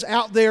she is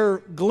out there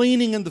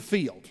gleaning in the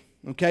field.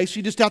 Okay,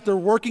 she's just out there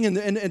working,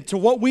 and to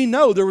what we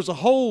know, there was a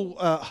whole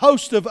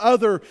host of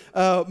other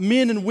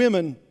men and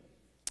women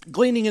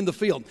gleaning in the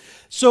field.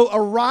 So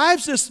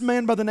arrives this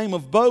man by the name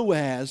of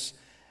Boaz,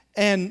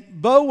 and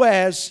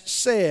Boaz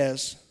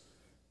says,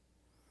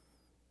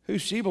 who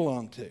she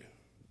belonged to.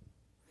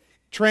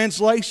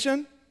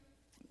 Translation,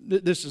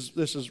 this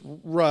is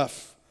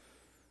rough.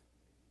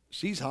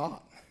 She's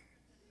hot.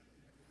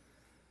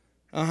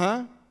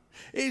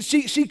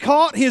 She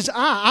caught his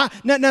eye.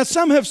 Now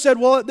some have said,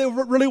 well,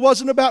 it really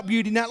wasn't about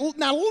beauty. Now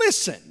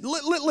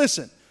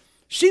listen.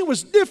 She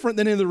was different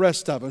than any of the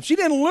rest of them. She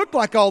didn't look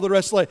like all the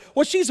rest of them.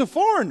 Well, she's a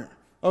foreigner.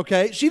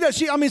 Okay,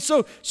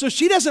 so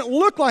she doesn't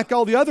look like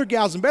all the other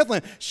gals in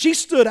Bethlehem. She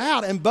stood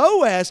out, and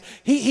Boaz,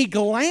 he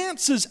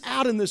glances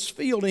out in this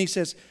field, and he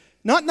says,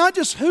 not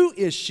just who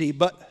is she,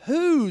 but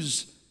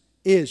whose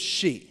is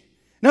she?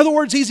 In other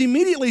words, he's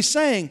immediately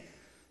saying,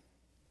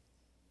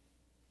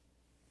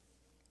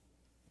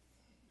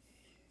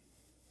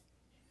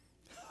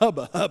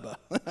 hubba, hubba.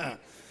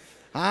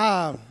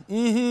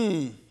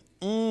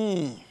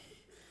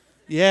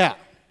 Yeah,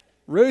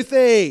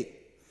 Ruthie.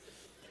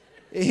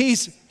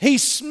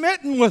 He's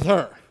smitten with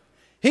her.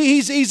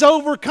 He's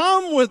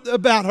overcome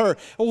about her.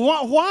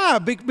 Why?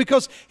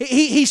 Because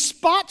he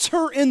spots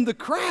her in the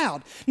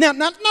crowd. Now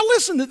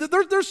listen,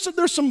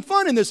 there's some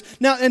fun in this.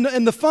 Now,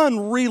 and the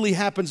fun really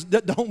happens.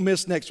 Don't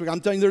miss next week.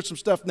 I'm telling you, there's some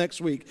stuff next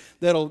week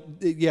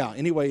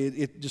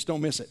anyway, just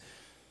don't miss it.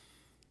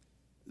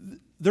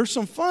 There's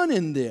some fun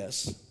in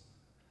this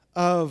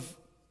of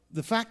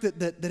the fact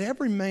that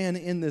every man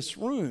in this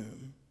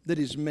room that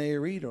is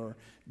married or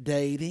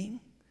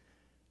dating,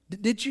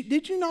 did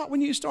you not,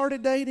 when you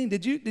started dating,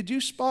 did you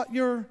spot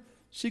your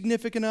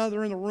significant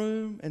other in the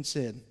room and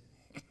said,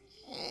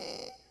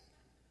 oh,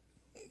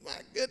 my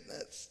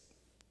goodness?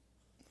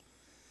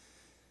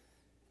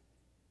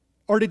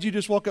 Or did you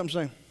just walk up and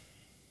say,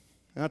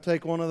 I'll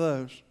take one of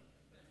those?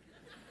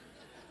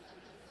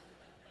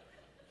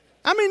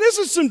 I mean, this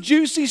is some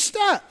juicy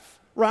stuff,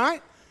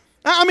 right?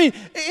 I mean,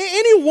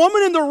 any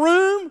woman in the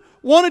room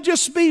want to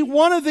just be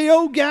one of the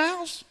old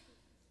gals?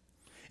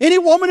 Any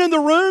woman in the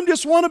room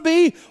just want to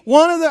be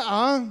one of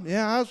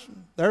the,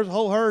 there's a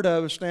whole herd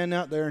of us standing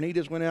out there, and he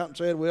just went out and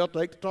said, well,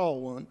 take the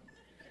tall one.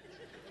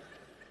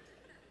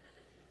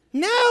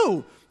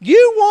 No,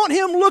 you want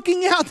him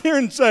looking out there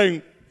and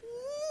saying,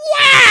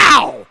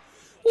 wow,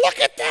 look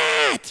at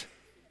that.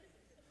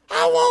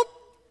 I want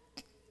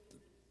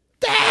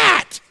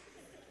that.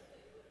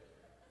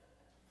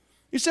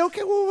 You say,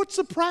 okay, well, what's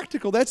the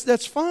practical?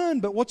 That's fine,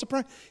 but what's the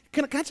practical?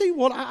 Can I tell you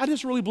what? I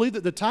just really believe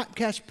that the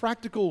typecast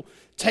practical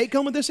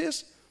take-home of this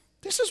is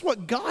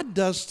what God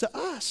does to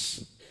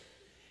us.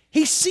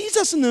 He sees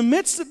us in the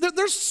midst of,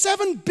 there's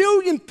 7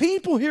 billion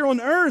people here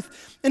on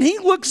earth, and He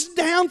looks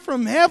down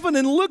from heaven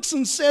and looks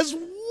and says,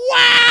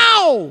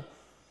 wow,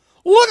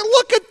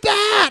 look at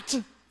that.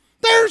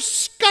 There's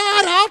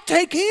Scott, I'll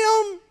take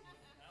him.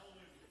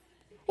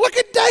 Look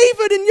at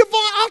David and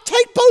Yvonne, I'll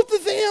take both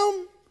of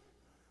them.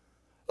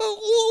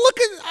 Look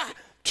at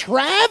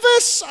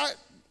Travis.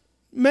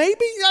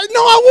 Maybe.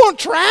 No, I want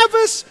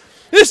Travis.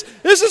 This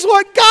is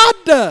what God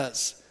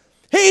does.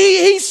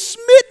 He's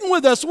smitten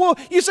with us. Well,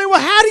 you say,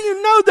 well, how do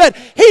you know that?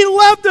 He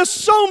loved us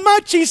so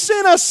much, He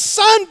sent a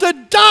Son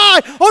to die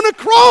on a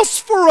cross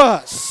for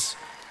us.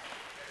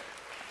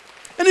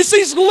 And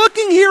He's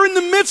looking here in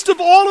the midst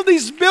of all of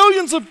these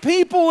billions of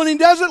people, and He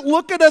doesn't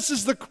look at us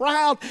as the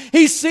crowd.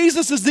 He sees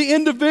us as the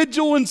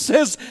individual and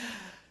says,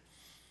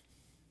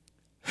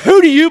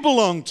 who do you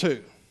belong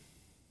to?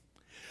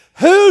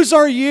 Whose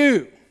are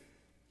you?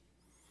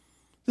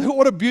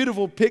 What a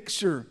beautiful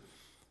picture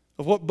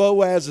of what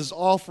Boaz is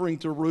offering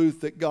to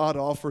Ruth that God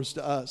offers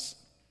to us.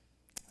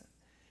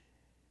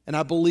 And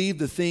I believe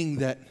the thing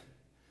that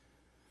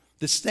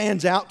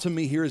stands out to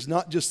me here is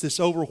not just this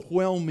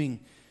overwhelming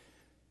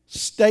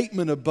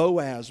statement of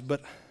Boaz,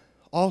 but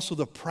also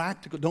the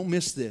practical, don't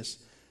miss this,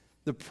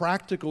 the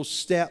practical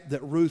step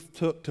that Ruth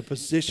took to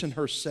position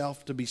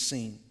herself to be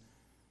seen.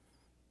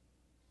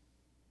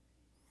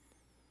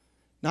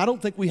 Now, I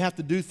don't think we have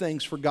to do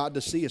things for God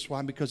to see us.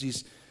 Why? Because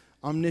He's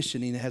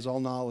omniscient. He has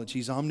all knowledge.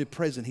 He's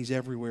omnipresent. He's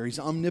everywhere. He's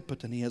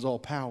omnipotent. He has all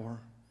power.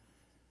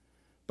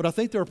 But I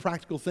think there are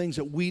practical things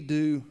that we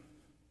do,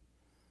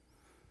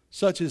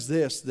 such as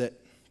this, that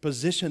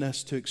position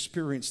us to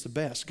experience the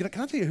best. Can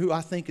I tell you who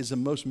I think is the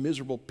most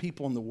miserable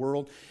people in the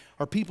world?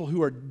 Are people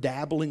who are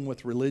dabbling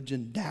with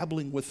religion,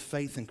 dabbling with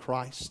faith in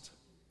Christ.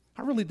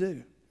 I really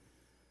do.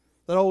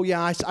 That, oh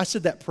yeah, I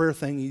said that prayer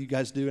thing you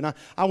guys do, and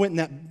I went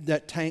in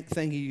that tank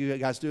thing you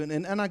guys do,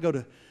 and I go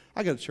to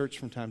church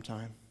from time to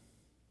time.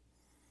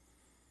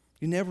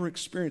 You never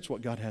experience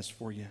what God has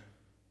for you.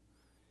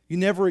 You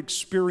never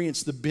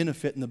experience the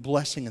benefit and the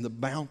blessing and the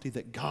bounty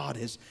that God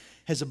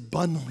has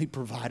abundantly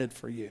provided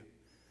for you.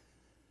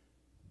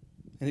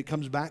 And it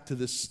comes back to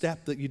this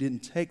step that you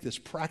didn't take, this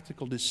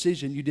practical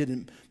decision you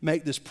didn't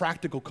make, this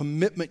practical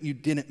commitment you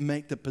didn't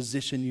make to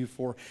position you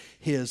for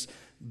His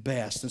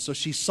best. And so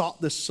she sought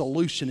this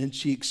solution, and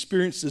she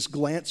experienced this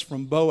glance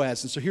from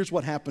Boaz. And so here's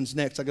what happens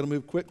next. I got to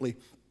move quickly.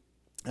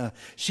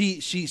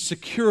 She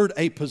secured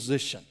a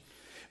position.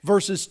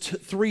 Verses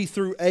 3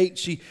 through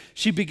 8,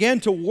 she began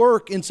to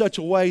work in such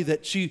a way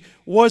that she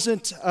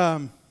wasn't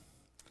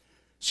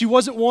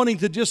wanting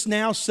to just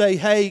now say,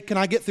 hey, can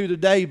I get through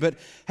today? But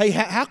hey,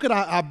 how could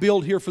I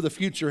build here for the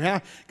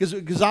future?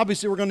 Because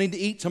obviously we're going to need to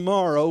eat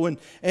tomorrow. And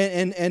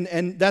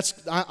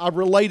that's, I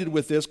related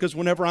with this because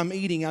whenever I'm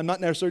eating, I'm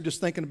not necessarily just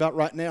thinking about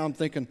right now. I'm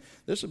thinking,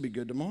 this will be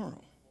good tomorrow.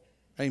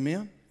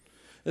 Amen?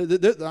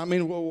 I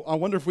mean, well, I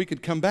wonder if we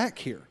could come back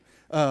here.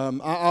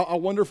 I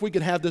wonder if we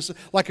could have this.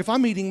 Like if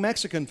I'm eating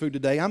Mexican food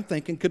today, I'm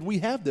thinking, could we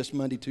have this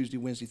Monday, Tuesday,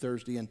 Wednesday,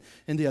 Thursday,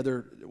 and the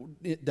other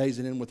days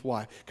and end with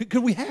Y?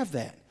 Could we have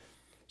that?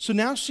 So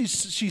now she's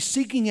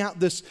seeking out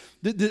this,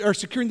 or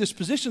securing this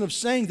position of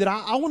saying that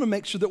I want to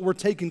make sure that we're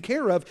taken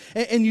care of.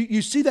 And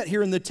you see that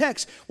here in the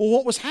text. Well,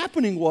 what was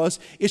happening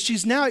is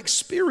she's now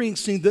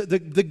experiencing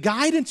the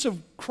guidance of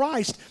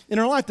Christ in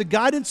her life, the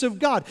guidance of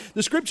God.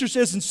 The scripture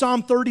says in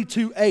Psalm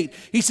 32:8,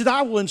 He said,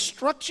 I will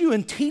instruct you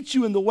and teach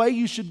you in the way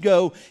you should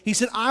go. He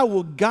said, I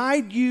will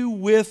guide you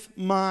with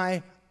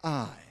my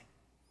eye.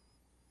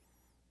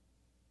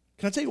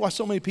 Can I tell you why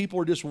so many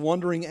people are just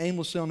wandering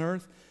aimlessly on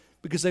earth?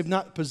 Because they've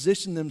not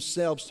positioned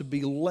themselves to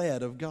be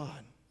led of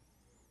God.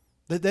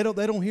 They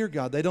don't hear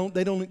God. They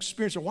don't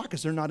experience it. Why?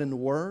 Because they're not in the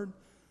Word.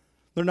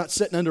 They're not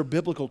sitting under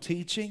biblical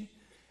teaching.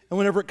 And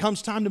whenever it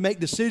comes time to make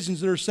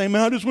decisions, they're saying,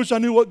 man, I just wish I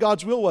knew what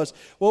God's will was.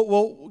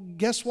 Well,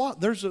 guess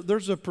what?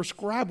 There's a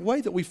prescribed way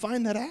that we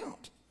find that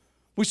out.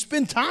 We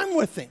spend time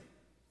with Him.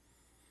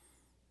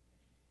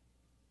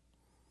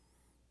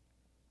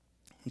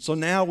 And so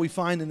now we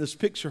find in this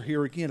picture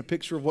here again a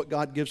picture of what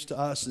God gives to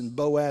us. And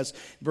Boaz,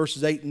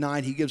 verses 8 and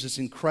 9, he gives this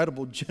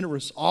incredible,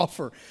 generous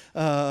offer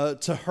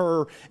to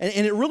her.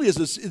 And it really is,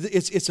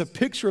 it's a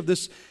picture of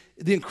this,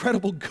 the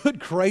incredible good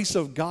grace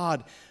of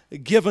God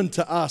given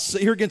to us.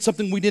 Here again,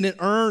 something we didn't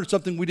earn,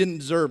 something we didn't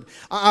deserve.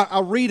 I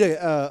read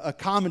a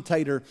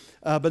commentator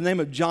by the name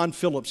of John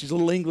Phillips. He's a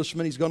little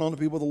Englishman. He's gone on to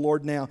be with the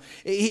Lord now.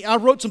 I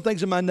wrote some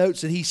things in my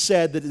notes that he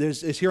said that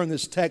is here in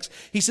this text.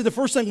 He said the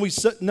first thing we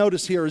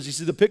notice here is he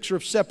said the picture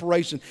of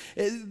separation.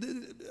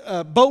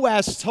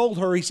 Boaz told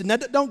her, he said, now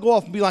don't go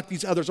off and be like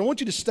these others. I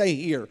want you to stay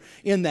here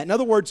in that. In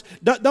other words,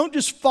 don't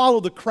just follow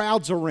the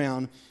crowds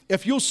around.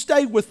 If you'll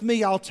stay with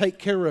me, I'll take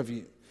care of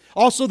you.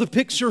 Also, the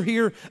picture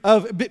here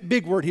of,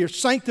 big word here,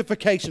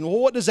 sanctification. Well,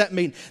 what does that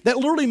mean? That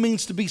literally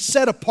means to be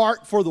set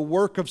apart for the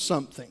work of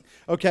something.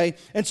 Okay?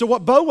 And so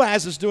what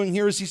Boaz is doing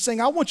here is he's saying,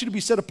 I want you to be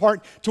set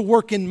apart to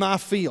work in my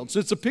field. So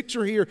it's a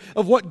picture here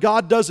of what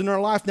God does in our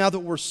life now that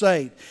we're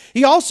saved.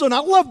 He also, and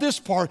I love this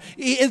part,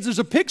 there's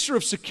a picture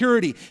of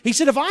security. He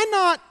said, have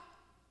I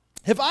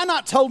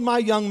not told my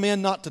young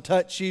men not to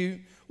touch you?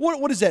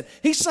 What is that?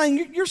 He's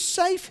saying, you're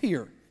safe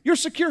here. You're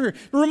secure here.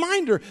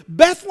 Reminder,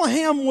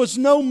 Bethlehem was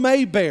no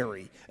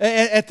Mayberry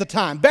at the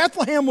time.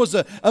 Bethlehem was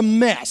a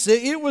mess.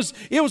 It was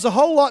a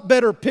whole lot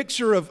better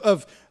picture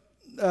of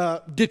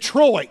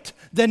Detroit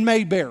than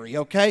Mayberry,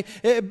 okay?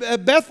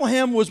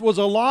 Bethlehem was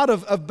a lot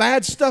of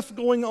bad stuff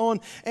going on.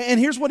 And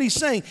here's what he's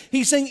saying.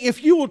 He's saying,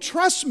 if you will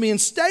trust me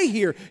and stay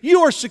here,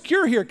 you are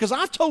secure here. Because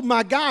I've told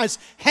my guys,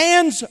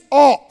 hands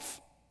off.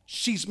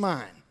 She's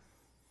mine.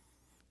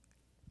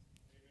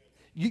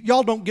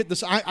 Y'all don't get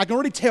this. I can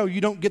already tell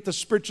you don't get the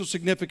spiritual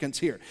significance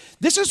here.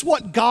 This is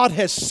what God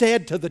has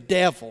said to the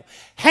devil.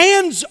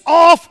 Hands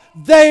off,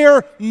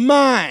 they're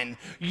mine.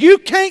 You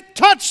can't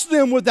touch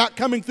them without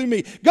coming through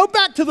me. Go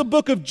back to the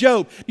book of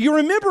Job. Do you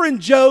remember in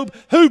Job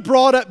who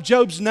brought up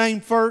Job's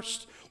name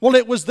first? Well,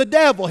 it was the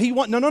devil.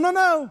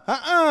 No.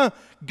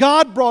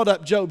 God brought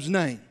up Job's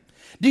name.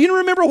 Do you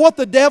remember what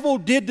the devil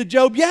did to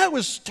Job? Yeah, it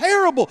was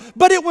terrible,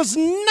 but it was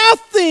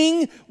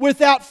nothing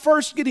without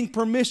first getting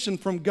permission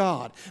from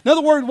God. In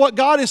other words, what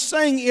God is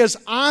saying is,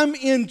 I'm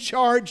in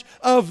charge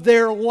of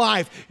their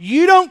life.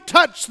 You don't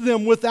touch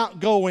them without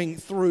going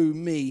through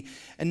me.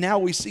 And now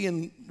we see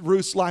in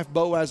Ruth's life,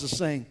 Boaz is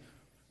saying,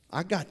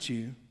 I got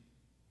you.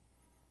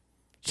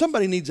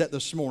 Somebody needs that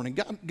this morning.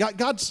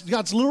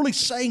 God's literally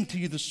saying to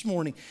you this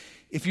morning,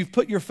 if you've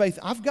put your faith,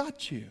 I've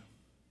got you.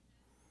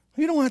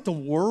 You don't have to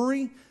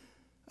worry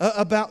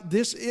about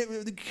this.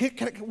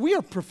 We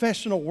are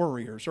professional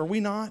worriers, are we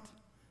not?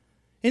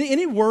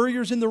 Any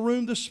worriers in the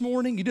room this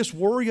morning? You just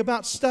worry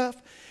about stuff?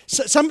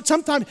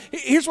 Sometimes,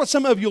 here's what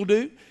some of you will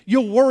do.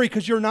 You'll worry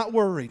because you're not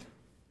worried.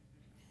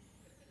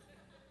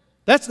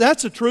 That's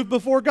the truth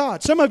before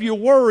God. Some of you are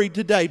worried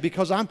today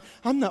because I'm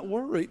not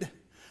worried.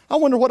 I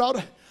wonder what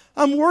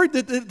I'm worried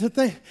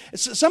that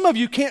some of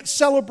you can't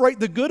celebrate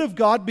the good of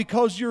God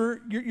because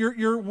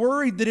you're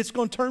worried that it's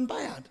going to turn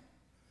bad.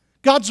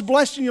 God's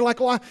blessing you like,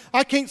 well,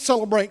 I can't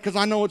celebrate because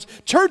I know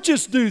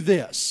churches do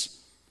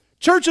this.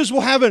 Churches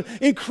will have an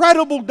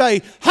incredible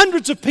day.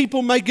 Hundreds of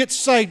people may get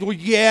saved. Well,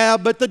 yeah,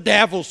 but the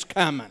devil's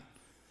coming.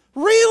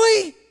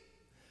 Really?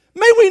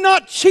 May we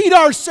not cheat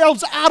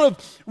ourselves out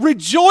of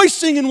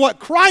rejoicing in what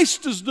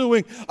Christ is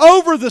doing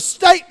over the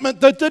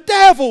statement that the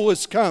devil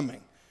is coming.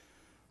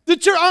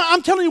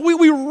 I'm telling you,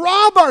 we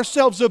rob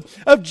ourselves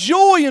of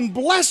joy and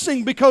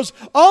blessing because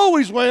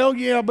always, well,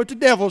 yeah, but the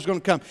devil's going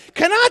to come.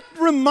 Can I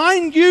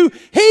remind you,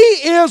 he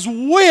is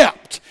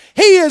whipped.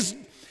 He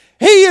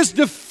is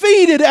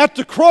defeated at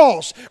the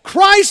cross.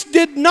 Christ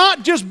did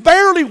not just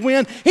barely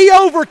win. He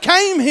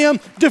overcame him,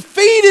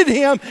 defeated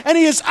him, and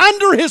he is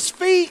under his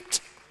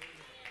feet.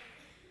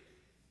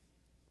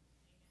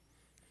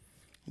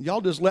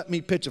 Y'all just let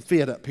me pitch a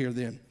fit up here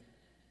then.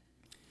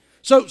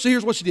 So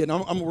here's what she did.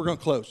 We're going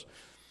to close.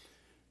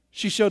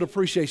 She showed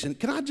appreciation.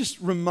 Can I just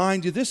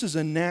remind you, this is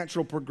a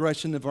natural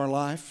progression of our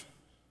life.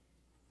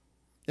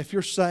 If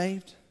you're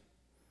saved,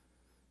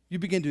 you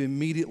begin to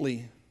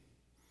immediately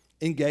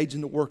engage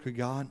in the work of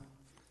God.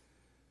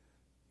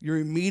 You're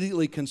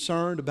immediately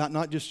concerned about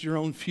not just your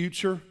own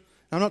future.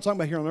 I'm not talking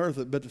about here on earth,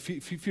 but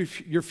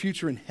your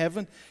future in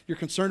heaven. You're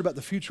concerned about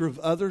the future of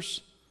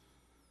others.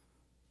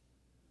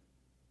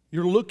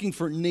 You're looking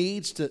for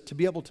needs to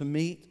be able to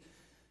meet.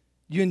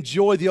 You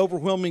enjoy the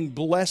overwhelming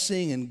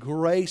blessing and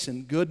grace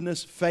and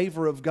goodness,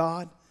 favor of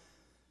God.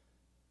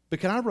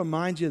 But can I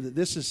remind you that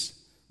this is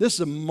This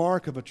is a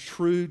mark of a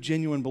true,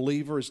 genuine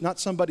believer. It's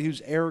not somebody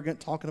who's arrogant,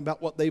 talking about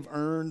what they've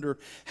earned or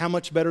how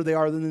much better they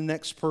are than the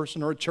next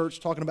person, or a church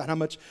talking about how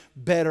much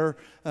better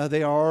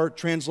they are.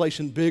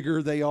 Translation,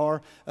 bigger they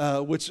are,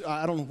 which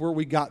I don't know where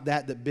we got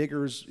that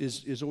bigger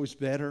is always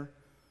better.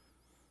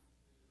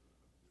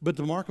 But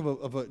the mark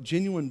of a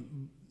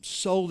genuine,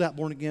 sold-out,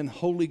 born-again,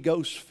 Holy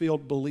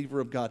Ghost-filled believer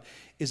of God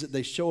is that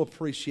they show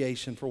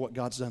appreciation for what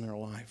God's done in their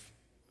life.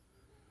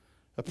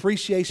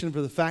 Appreciation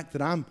for the fact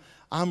that I'm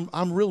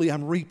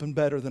reaping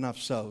better than I've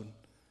sowed.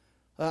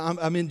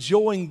 I'm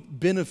enjoying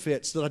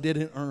benefits that I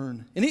didn't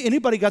earn.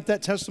 Anybody got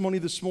that testimony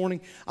this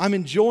morning? I'm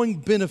enjoying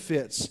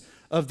benefits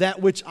of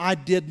that which I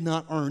did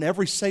not earn.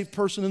 Every saved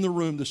person in the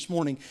room this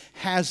morning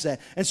has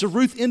that. And so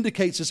Ruth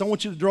indicates this. I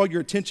want you to draw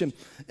your attention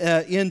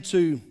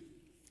into...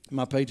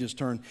 My page is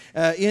turned.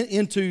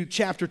 Into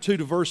chapter 2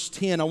 to verse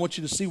 10. I want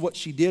you to see what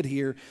she did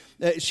here.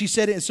 She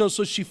said it, and so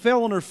she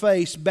fell on her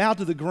face, bowed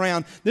to the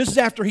ground. This is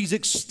after he's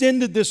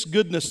extended this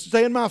goodness.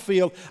 Stay in my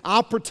field.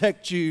 I'll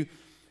protect you.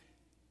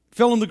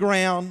 Fell on the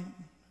ground,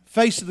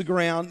 face to the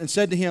ground, and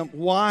said to him,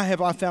 why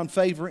have I found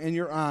favor in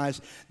your eyes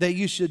that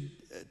you should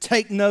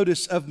take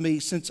notice of me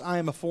since I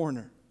am a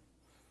foreigner?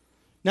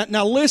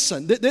 Now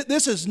listen,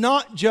 this is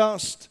not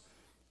just,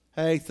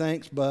 hey,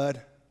 thanks,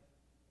 bud.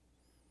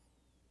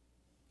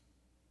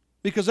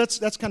 Because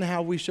that's kind of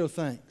how we show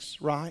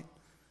thanks, right?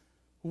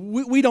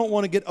 We don't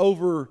want to get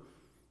over,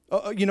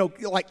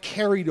 like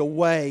carried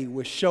away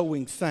with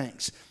showing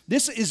thanks.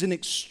 This is an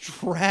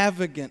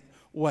extravagant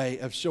way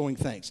of showing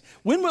thanks.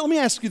 Let me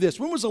ask you this.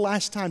 When was the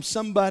last time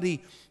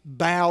somebody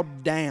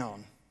bowed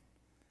down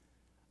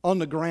on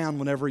the ground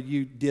whenever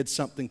you did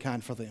something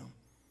kind for them?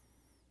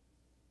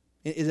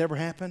 Has it ever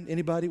happened?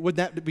 Anybody? Would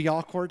that be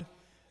awkward?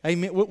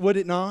 Amen. Would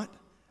it not?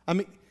 I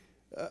mean,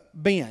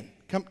 Ben,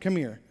 come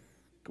here.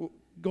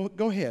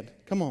 Go ahead.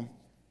 Come on.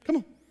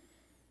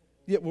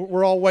 Yeah,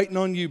 we're all waiting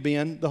on you,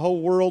 Ben. The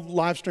whole world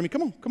live streaming.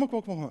 Come on.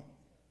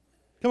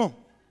 Come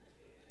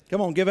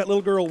on, give that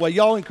little girl away.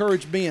 Y'all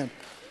encourage Ben.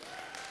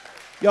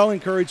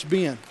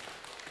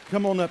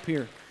 Come on up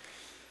here.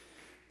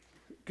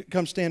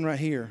 Come stand right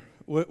here,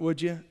 would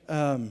you?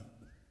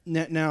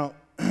 Now,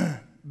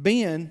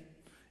 Ben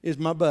is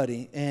my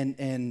buddy,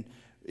 and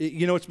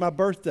it's my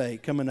birthday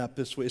coming up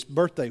this week. It's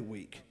birthday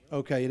week.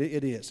 Okay,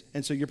 it is.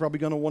 And so you're probably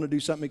going to want to do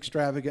something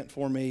extravagant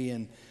for me.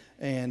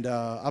 And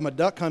I'm a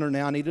duck hunter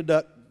now. I need a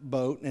duck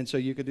boat. And so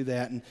you could do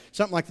that and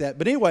something like that.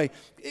 But anyway,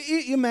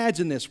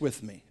 imagine this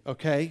with me,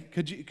 okay?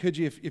 Could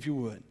you if you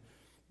would?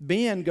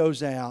 Ben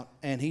goes out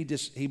and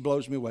he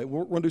blows me away.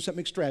 We're going to do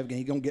something extravagant.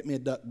 He's going to get me a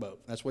duck boat.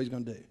 That's what he's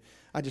going to do.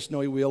 I just know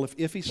he will.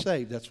 If he's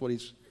saved, that's what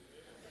he's...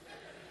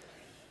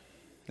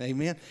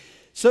 Amen.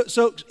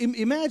 So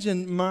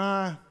imagine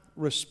my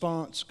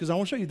response, because I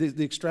want to show you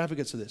the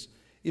extravagance of this.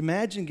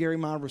 Imagine, Gary,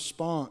 my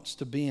response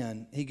to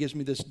Ben. He gives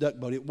me this duck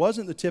boat. It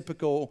wasn't the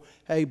typical,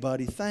 hey,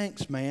 buddy,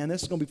 thanks, man.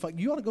 This is going to be fun.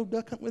 You ought to go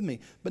duck hunt with me.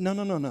 But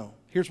no.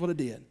 Here's what I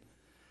did.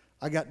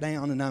 I got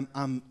down and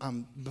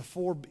I'm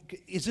before.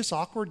 Is this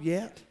awkward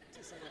yet?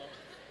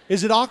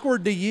 Is it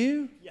awkward to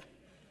you? Yeah.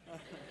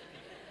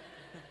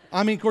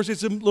 I mean, of course,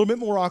 it's a little bit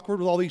more awkward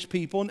with all these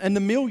people and the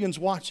millions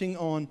watching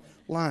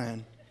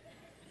online.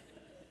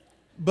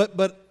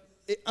 But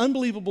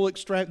unbelievable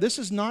extravagance. This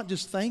is not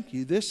just thank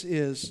you. This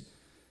is...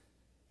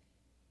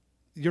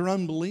 You're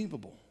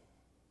unbelievable.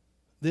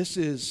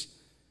 There's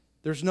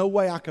no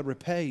way I could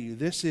repay you.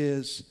 This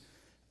is,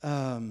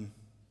 you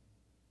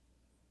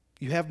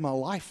have my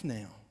life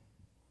now.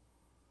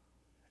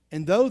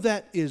 And though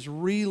that is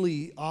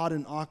really odd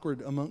and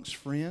awkward amongst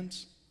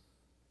friends,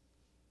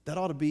 that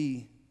ought to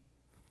be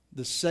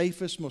the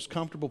safest, most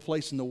comfortable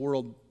place in the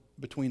world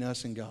between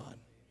us and God.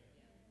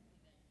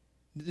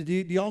 Do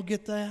y'all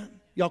get that?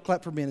 Y'all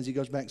clap for Ben as he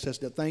goes back and says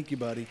that. Thank you,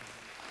 buddy.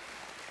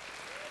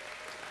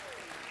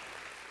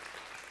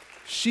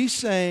 She's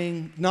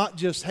saying not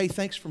just, hey,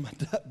 thanks for my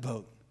duck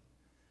boat.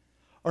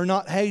 Or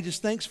not, hey,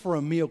 just thanks for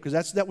a meal.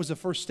 Because that was the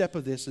first step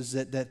of this, is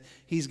that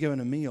he's given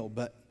a meal.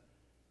 But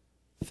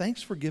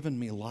thanks for giving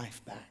me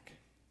life back.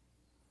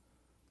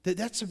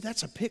 That's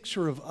a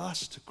picture of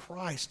us to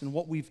Christ and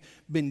what we've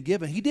been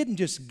given. He didn't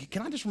just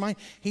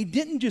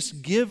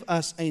give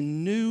us a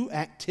new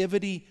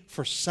activity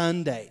for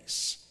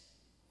Sundays.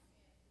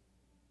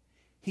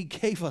 He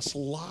gave us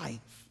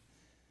life.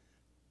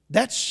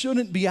 That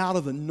shouldn't be out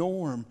of the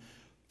norm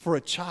for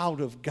a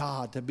child of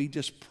God to be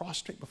just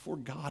prostrate before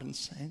God and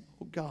saying,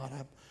 oh God,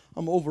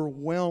 I'm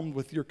overwhelmed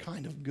with your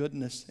kind of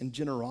goodness and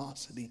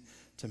generosity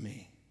to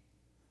me.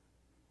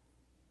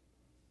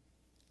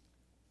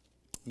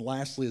 And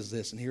lastly is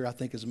this, and here I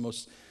think is the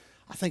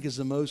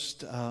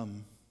most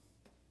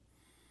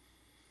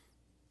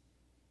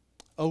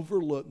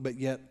overlooked, but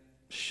yet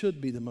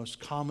should be the most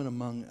common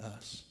among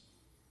us.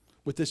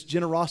 With this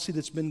generosity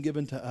that's been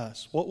given to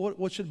us,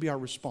 what should be our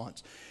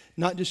response?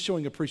 Not just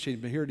showing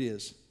appreciation, but here it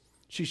is.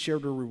 She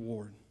shared her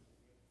reward.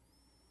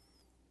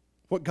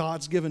 What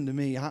God's given to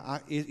me,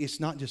 it's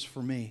not just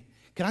for me.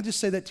 Can I just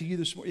say that to you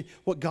this morning?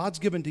 What God's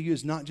given to you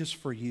is not just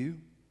for you.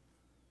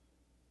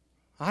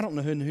 I don't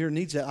know who in here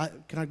needs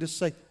that. Can I just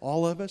say,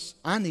 all of us?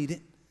 I need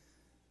it.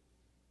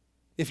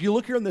 If you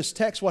look here in this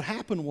text, what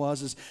happened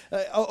was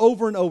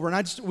over and over,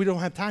 and we don't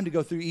have time to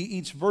go through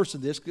each verse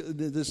of this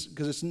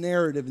because it's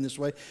narrative in this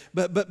way.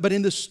 But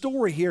in the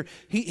story here,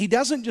 he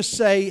doesn't just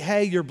say,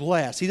 "Hey, you're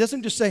blessed." He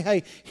doesn't just say,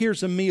 "Hey,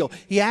 here's a meal."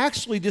 He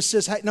actually just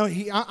says, "Hey, no,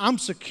 I'm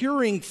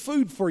securing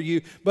food for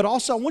you, but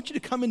also I want you to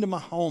come into my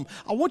home.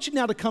 I want you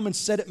now to come and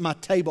sit at my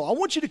table. I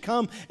want you to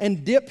come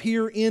and dip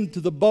here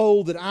into the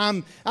bowl that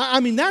I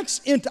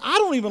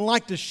don't even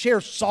like to share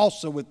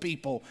salsa with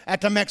people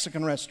at the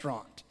Mexican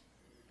restaurant."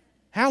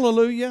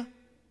 Hallelujah.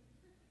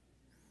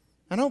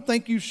 I don't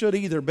think you should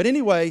either. But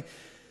anyway,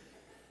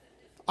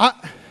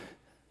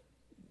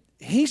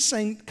 he's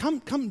saying,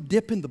 come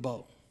dip in the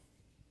bowl.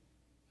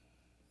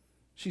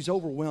 She's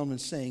overwhelmed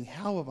and saying,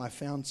 "How have I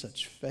found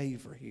such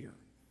favor here?"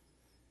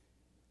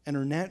 And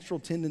her natural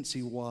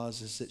tendency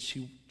is that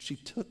she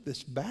took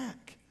this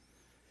back.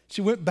 She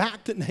went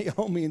back to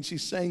Naomi and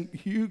she's saying,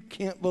 "You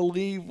can't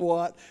believe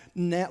what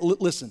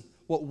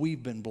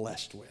we've been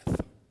blessed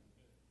with."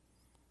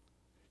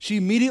 She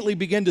immediately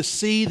began to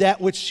see that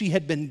which she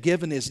had been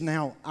given is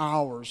now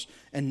ours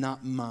and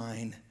not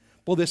mine.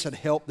 Well, this had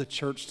helped the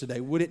church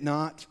today, would it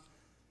not?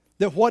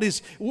 That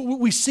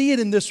we see it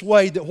in this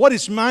way, that what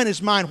is mine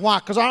is mine. Why?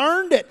 Because I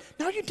earned it.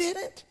 No, you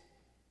didn't.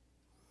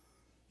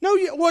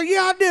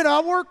 I did.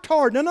 I worked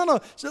hard. No.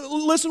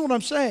 So listen to what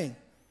I'm saying.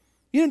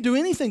 You didn't do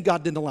anything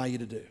God didn't allow you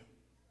to do.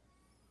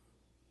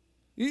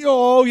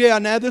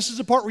 Now this is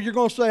the part where you're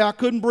going to say, "I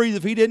couldn't breathe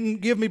if He didn't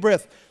give me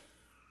breath."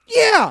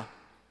 Yeah.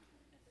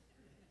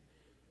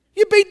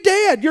 You'd be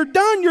dead. You're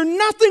done. You're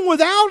nothing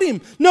without Him.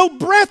 No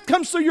breath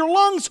comes through your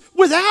lungs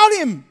without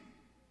Him.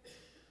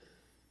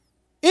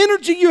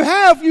 Energy you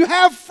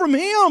have from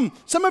Him.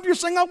 Some of you are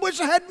saying, "I wish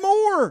I had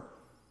more."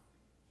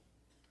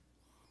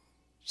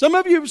 Some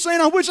of you are saying,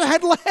 "I wish I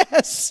had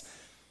less."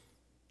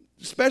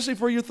 Especially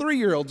for your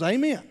 3-year-olds.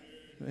 Amen.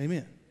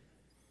 Amen.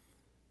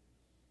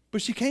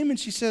 But she came and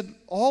she said,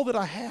 "All that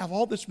I have,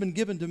 all that's been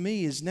given to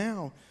me is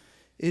now,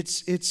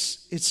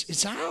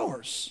 it's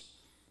ours."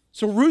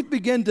 So Ruth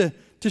began to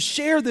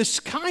share this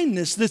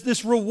kindness,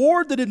 this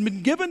reward that had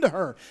been given to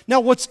her.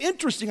 Now what's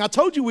interesting, I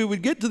told you we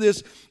would get to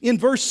this in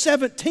verse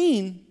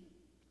 17.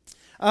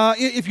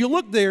 If you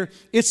look there,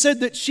 it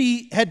said that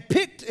she had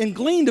picked and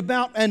gleaned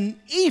about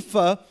an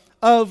ephah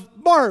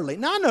of barley.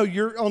 Now I know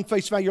you're on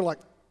face value, you're like,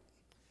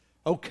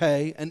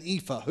 okay, an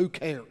ephah, who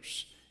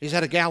cares? Is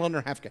that a gallon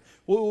or half a gallon?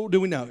 Well, do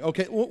we know?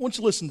 Okay, well, why don't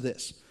you listen to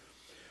this.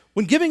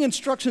 When giving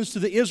instructions to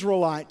the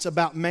Israelites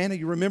about manna,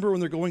 you remember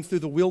when they're going through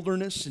the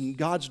wilderness and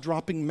God's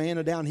dropping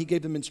manna down, He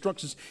gave them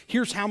instructions.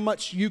 Here's how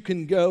much you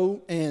can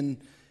go and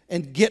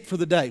get for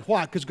the day.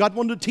 Why? Because God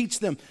wanted to teach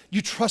them,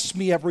 you trust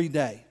me every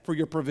day for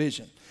your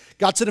provision.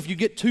 God said if you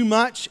get too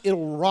much,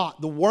 it'll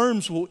rot. The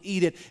worms will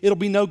eat it. It'll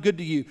be no good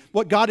to you.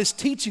 What God is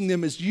teaching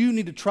them is you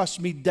need to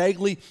trust me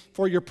daily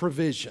for your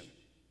provision.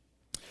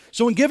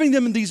 So in giving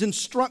them these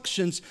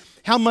instructions,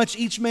 how much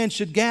each man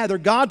should gather,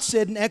 God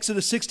said in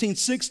Exodus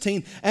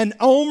 16:16, "An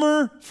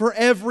omer for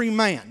every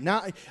man."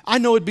 Now, I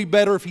know it'd be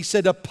better if He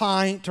said a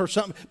pint or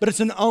something, but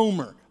it's an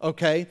omer,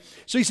 okay?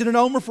 So He said an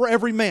omer for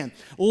every man.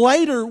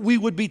 Later, we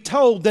would be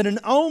told that an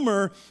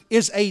omer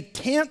is a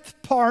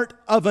 10th part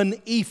of an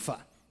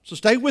ephah. So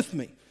stay with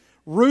me.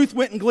 Ruth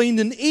went and gleaned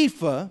an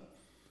ephah.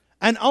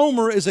 An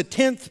omer is a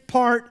 10th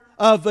part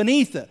of an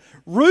ephah.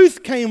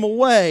 Ruth came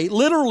away,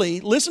 literally,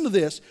 listen to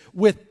this,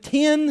 with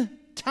 10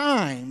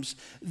 times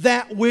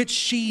that which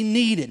she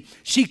needed.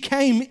 She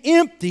came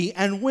empty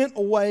and went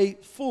away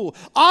full.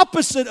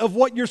 Opposite of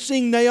what you're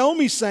seeing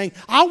Naomi saying,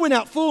 "I went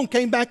out full and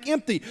came back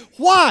empty."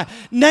 Why?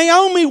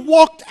 Naomi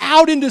walked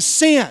out into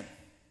sin.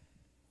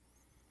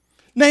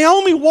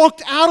 Naomi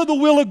walked out of the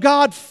will of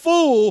God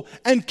full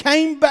and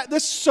came back.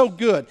 This is so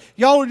good.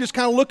 Y'all are just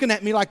kind of looking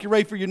at me like you're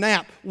ready for your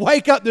nap.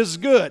 Wake up, this is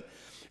good.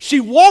 She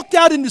walked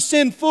out into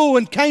sin full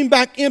and came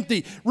back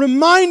empty.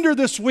 Reminder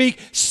this week,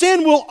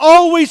 sin will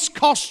always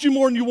cost you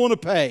more than you want to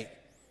pay.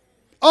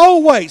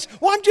 Always.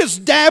 Well, I'm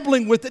just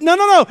dabbling with it. No.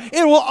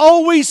 It will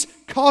always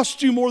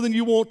cost you more than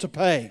you want to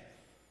pay.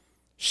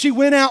 She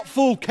went out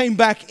full, came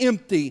back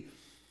empty.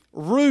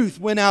 Ruth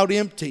went out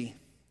empty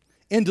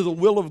into the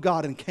will of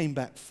God and came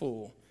back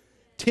full.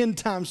 10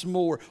 times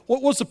more.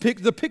 What was the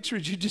picture? The picture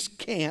is you just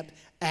can't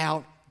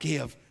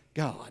outgive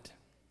God.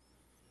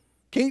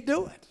 Can't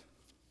do it.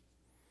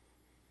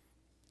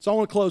 So I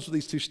want to close with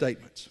these two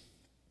statements.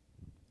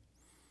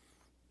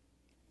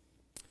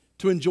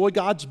 To enjoy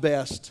God's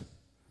best,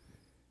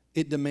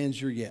 it demands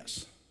your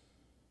yes.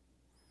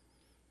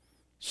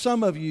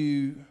 Some of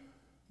you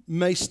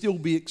may still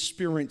be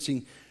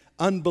experiencing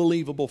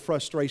unbelievable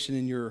frustration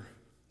in your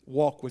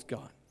walk with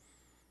God.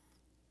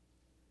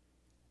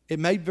 It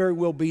may very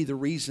well be the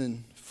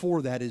reason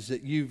for that is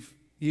that you've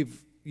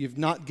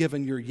not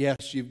given your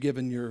yes, you've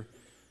given your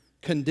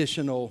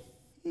conditional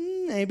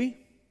maybe.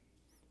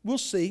 We'll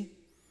see.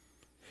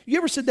 You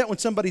ever said that when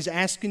somebody's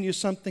asking you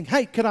something?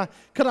 Hey, could I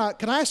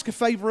ask a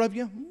favor of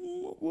you?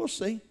 We'll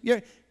see. Yeah,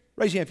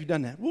 raise your hand if you've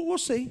done that. We'll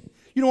see.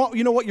 You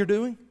know what you're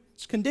doing?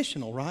 It's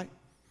conditional, right?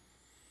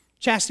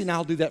 Chastity and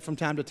I'll do that from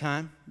time to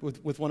time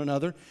with one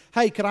another.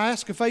 Hey, could I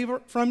ask a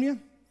favor from you?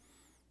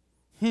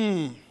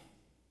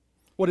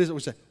 What is it? We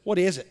say, what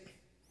is it?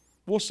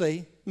 We'll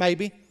see.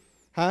 Maybe.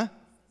 Huh?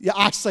 Yeah,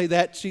 I say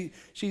that.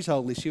 She's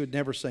holy. She would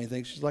never say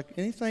anything. She's like,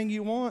 anything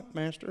you want,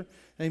 Master.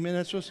 Amen.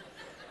 That's just...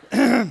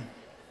 It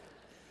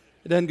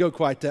doesn't go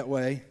quite that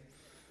way.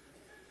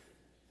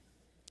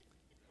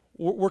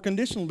 We're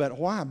conditional about it.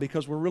 Why?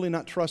 Because we're really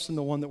not trusting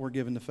the one that we're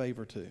giving the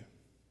favor to.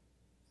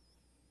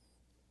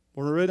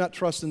 We're really not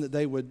trusting that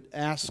they would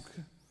ask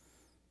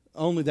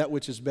only that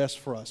which is best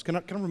for us. Can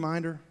I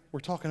remind her? We're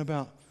talking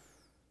about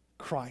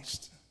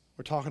Christ.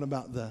 We're talking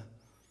about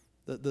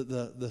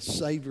the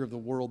Savior of the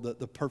world,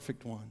 the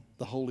perfect one,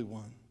 the Holy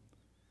One.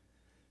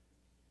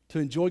 To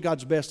enjoy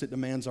God's best, it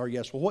demands our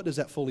yes. Well, what does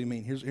that fully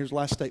mean? Here's the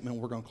last statement,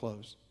 and we're going to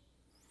close.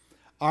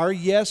 Our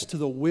yes to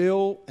the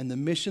will and the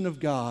mission of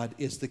God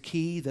is the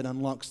key that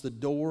unlocks the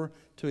door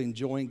to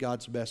enjoying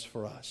God's best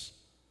for us.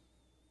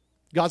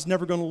 God's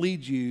never going to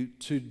lead you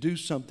to do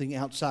something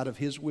outside of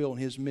His will and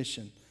His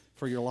mission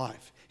for your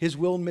life. His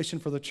will and mission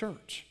for the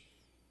church.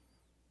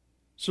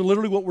 So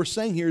literally what we're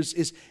saying here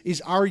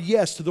is our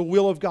yes to the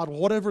will of God,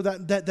 whatever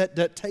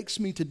that takes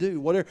me to do,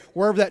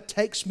 wherever that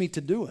takes me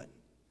to do it.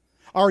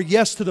 Our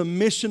yes to the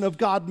mission of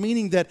God,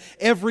 meaning that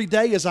every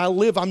day as I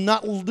live,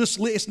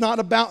 it's not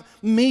about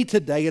me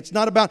today. It's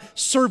not about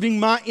serving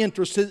my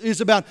interests. It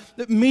is about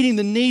meeting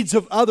the needs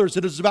of others.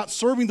 It is about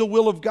serving the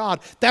will of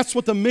God. That's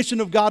what the mission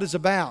of God is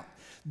about.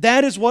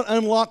 That is what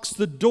unlocks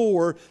the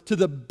door to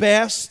the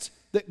best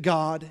that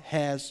God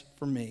has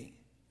for me.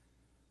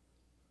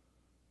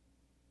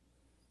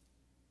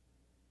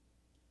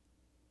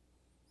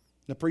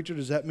 Now, preacher,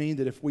 does that mean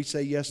that if we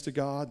say yes to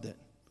God that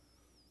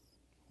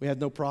we have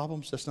no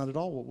problems? That's not at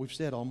all what we've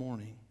said all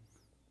morning.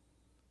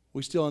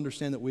 We still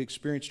understand that we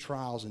experience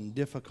trials and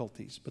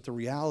difficulties, but the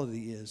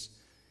reality is,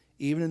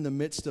 even in the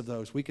midst of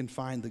those, we can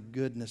find the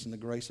goodness and the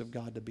grace of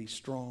God to be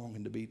strong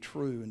and to be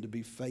true and to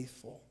be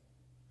faithful.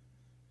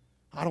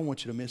 I don't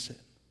want you to miss it.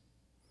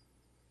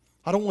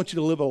 I don't want you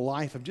to live a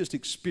life of just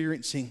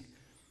experiencing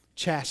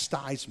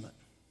chastisement,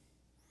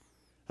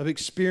 of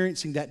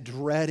experiencing that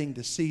dreading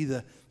to see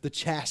the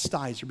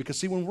chastiser. Because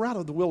see, when we're out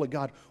of the will of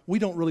God, we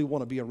don't really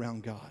want to be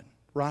around God,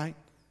 right?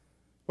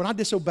 When I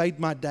disobeyed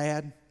my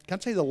dad, can I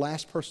tell you the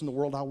last person in the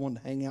world I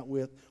wanted to hang out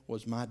with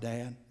was my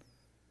dad?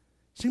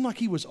 It seemed like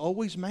he was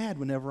always mad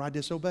whenever I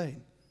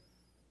disobeyed.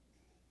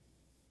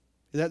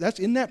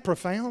 Isn't that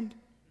profound?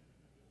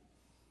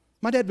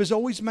 My dad was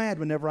always mad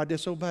whenever I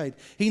disobeyed.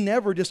 He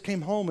never just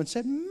came home and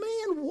said, man,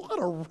 what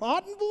a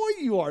rotten boy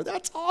you are.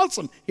 That's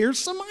awesome. Here's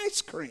some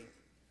ice cream.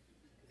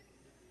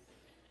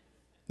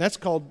 That's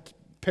called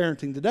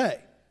parenting today.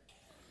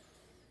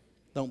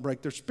 Don't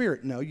break their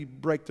spirit. No, you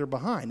break their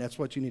behind. That's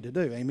what you need to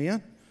do.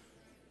 Amen?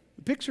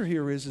 The picture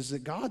here is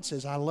that God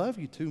says, I love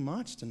you too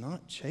much to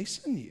not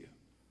chasten you.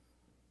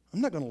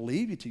 I'm not going to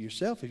leave you to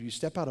yourself. If you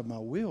step out of my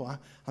will,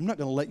 I'm not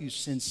going to let you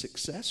sin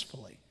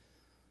successfully.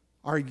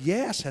 Our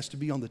yes has to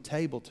be on the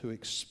table to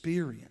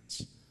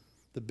experience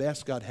the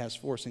best God has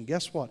for us. And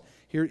guess what?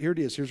 Here it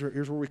is. Here's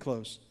where we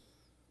close.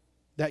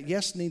 That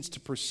yes needs to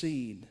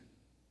precede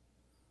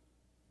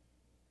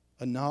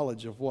a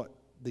knowledge of what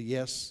the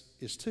yes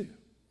is to.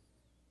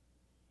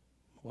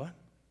 What?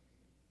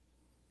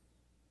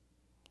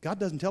 God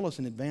doesn't tell us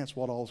in advance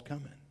what all is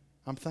coming.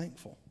 I'm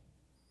thankful.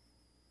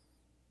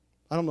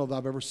 I don't know if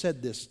I've ever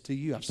said this to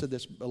you. I've said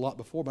this a lot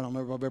before, but I don't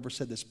know if I've ever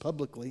said this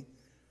publicly.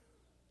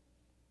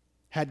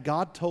 Had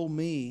God told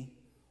me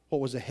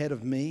what was ahead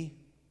of me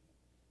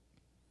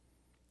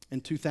in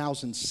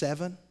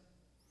 2007,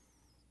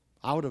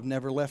 I would have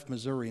never left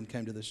Missouri and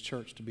came to this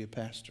church to be a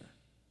pastor.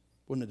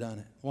 Wouldn't have done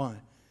it. Why?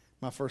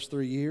 My first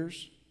 3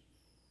 years,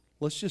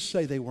 let's just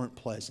say they weren't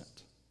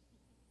pleasant.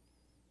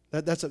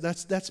 That's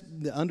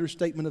the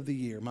understatement of the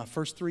year. My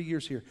first 3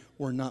 years here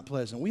were not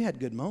pleasant. We had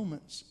good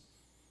moments,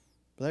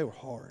 but they were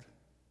hard.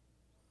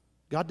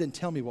 God didn't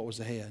tell me what was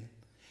ahead.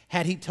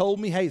 Had He told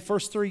me, hey, the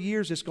first 3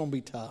 years, it's going to be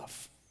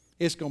tough.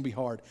 It's going to be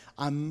hard.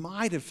 I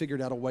might have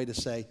figured out a way to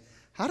say,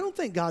 I don't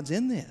think God's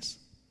in this.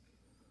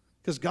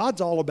 Because God's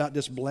all about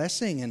just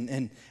blessing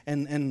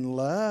and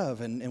love.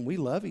 And we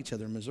love each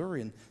other in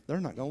Missouri, and they're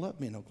not going to love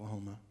me in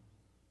Oklahoma.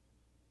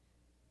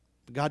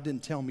 But God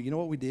didn't tell me. You know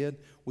what we did?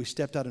 We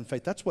stepped out in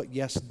faith. That's what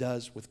yes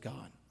does with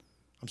God.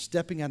 I'm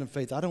stepping out in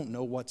faith. I don't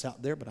know what's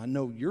out there, but I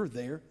know you're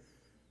there.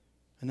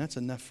 And that's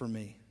enough for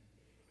me.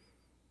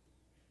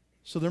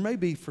 So there may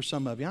be for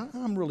some of you,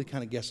 I'm really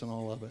kind of guessing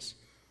all of us,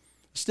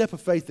 a step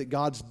of faith that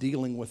God's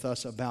dealing with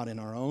us about in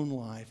our own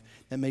life.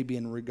 That may be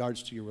in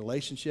regards to your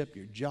relationship,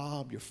 your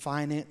job, your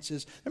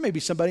finances. There may be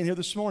somebody in here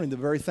this morning, the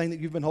very thing that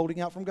you've been holding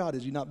out from God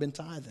is you've not been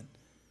tithing.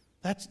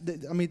 That's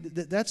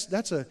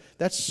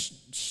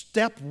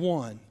step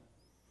one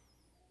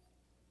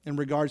in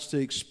regards to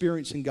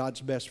experiencing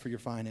God's best for your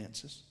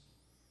finances.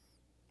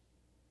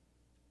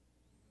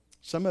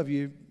 Some of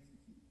you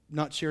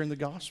not sharing the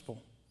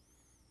gospel.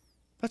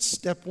 That's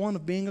step one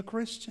of being a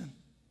Christian.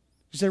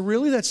 You say,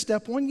 really? That's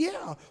step one?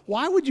 Yeah.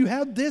 Why would you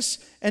have this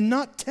and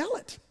not tell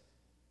it?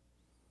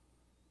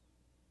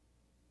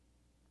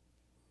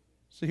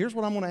 So here's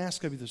what I'm going to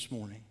ask of you this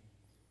morning.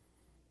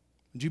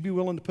 Would you be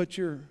willing to put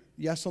your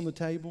yes on the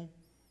table?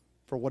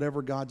 for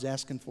whatever God's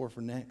asking for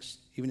next,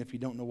 even if you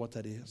don't know what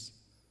that is?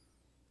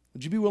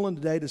 Would you be willing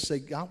today to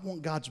say, I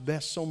want God's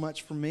best so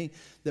much for me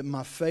that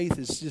my faith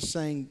is just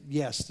saying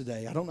yes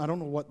today? I don't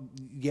know what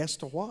yes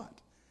to what.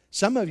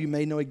 Some of you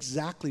may know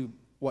exactly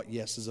what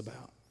yes is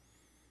about.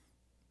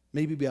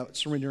 Maybe about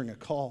surrendering a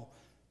call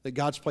that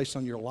God's placed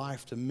on your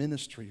life to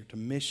ministry or to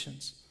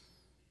missions.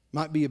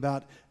 Might be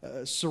about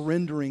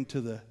surrendering to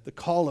the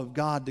call of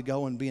God to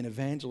go and be an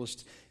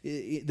evangelist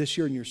this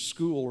year in your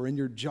school or in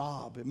your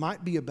job. It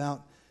might be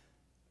about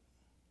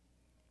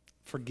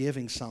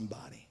forgiving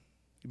somebody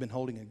you've been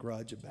holding a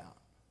grudge about.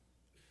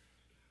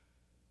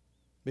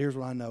 But here's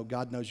what I know.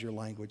 God knows your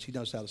language. He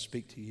knows how to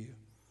speak to you.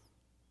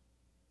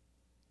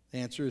 The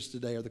answer is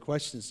today, or the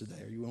question is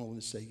today, are you willing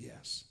to say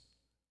yes?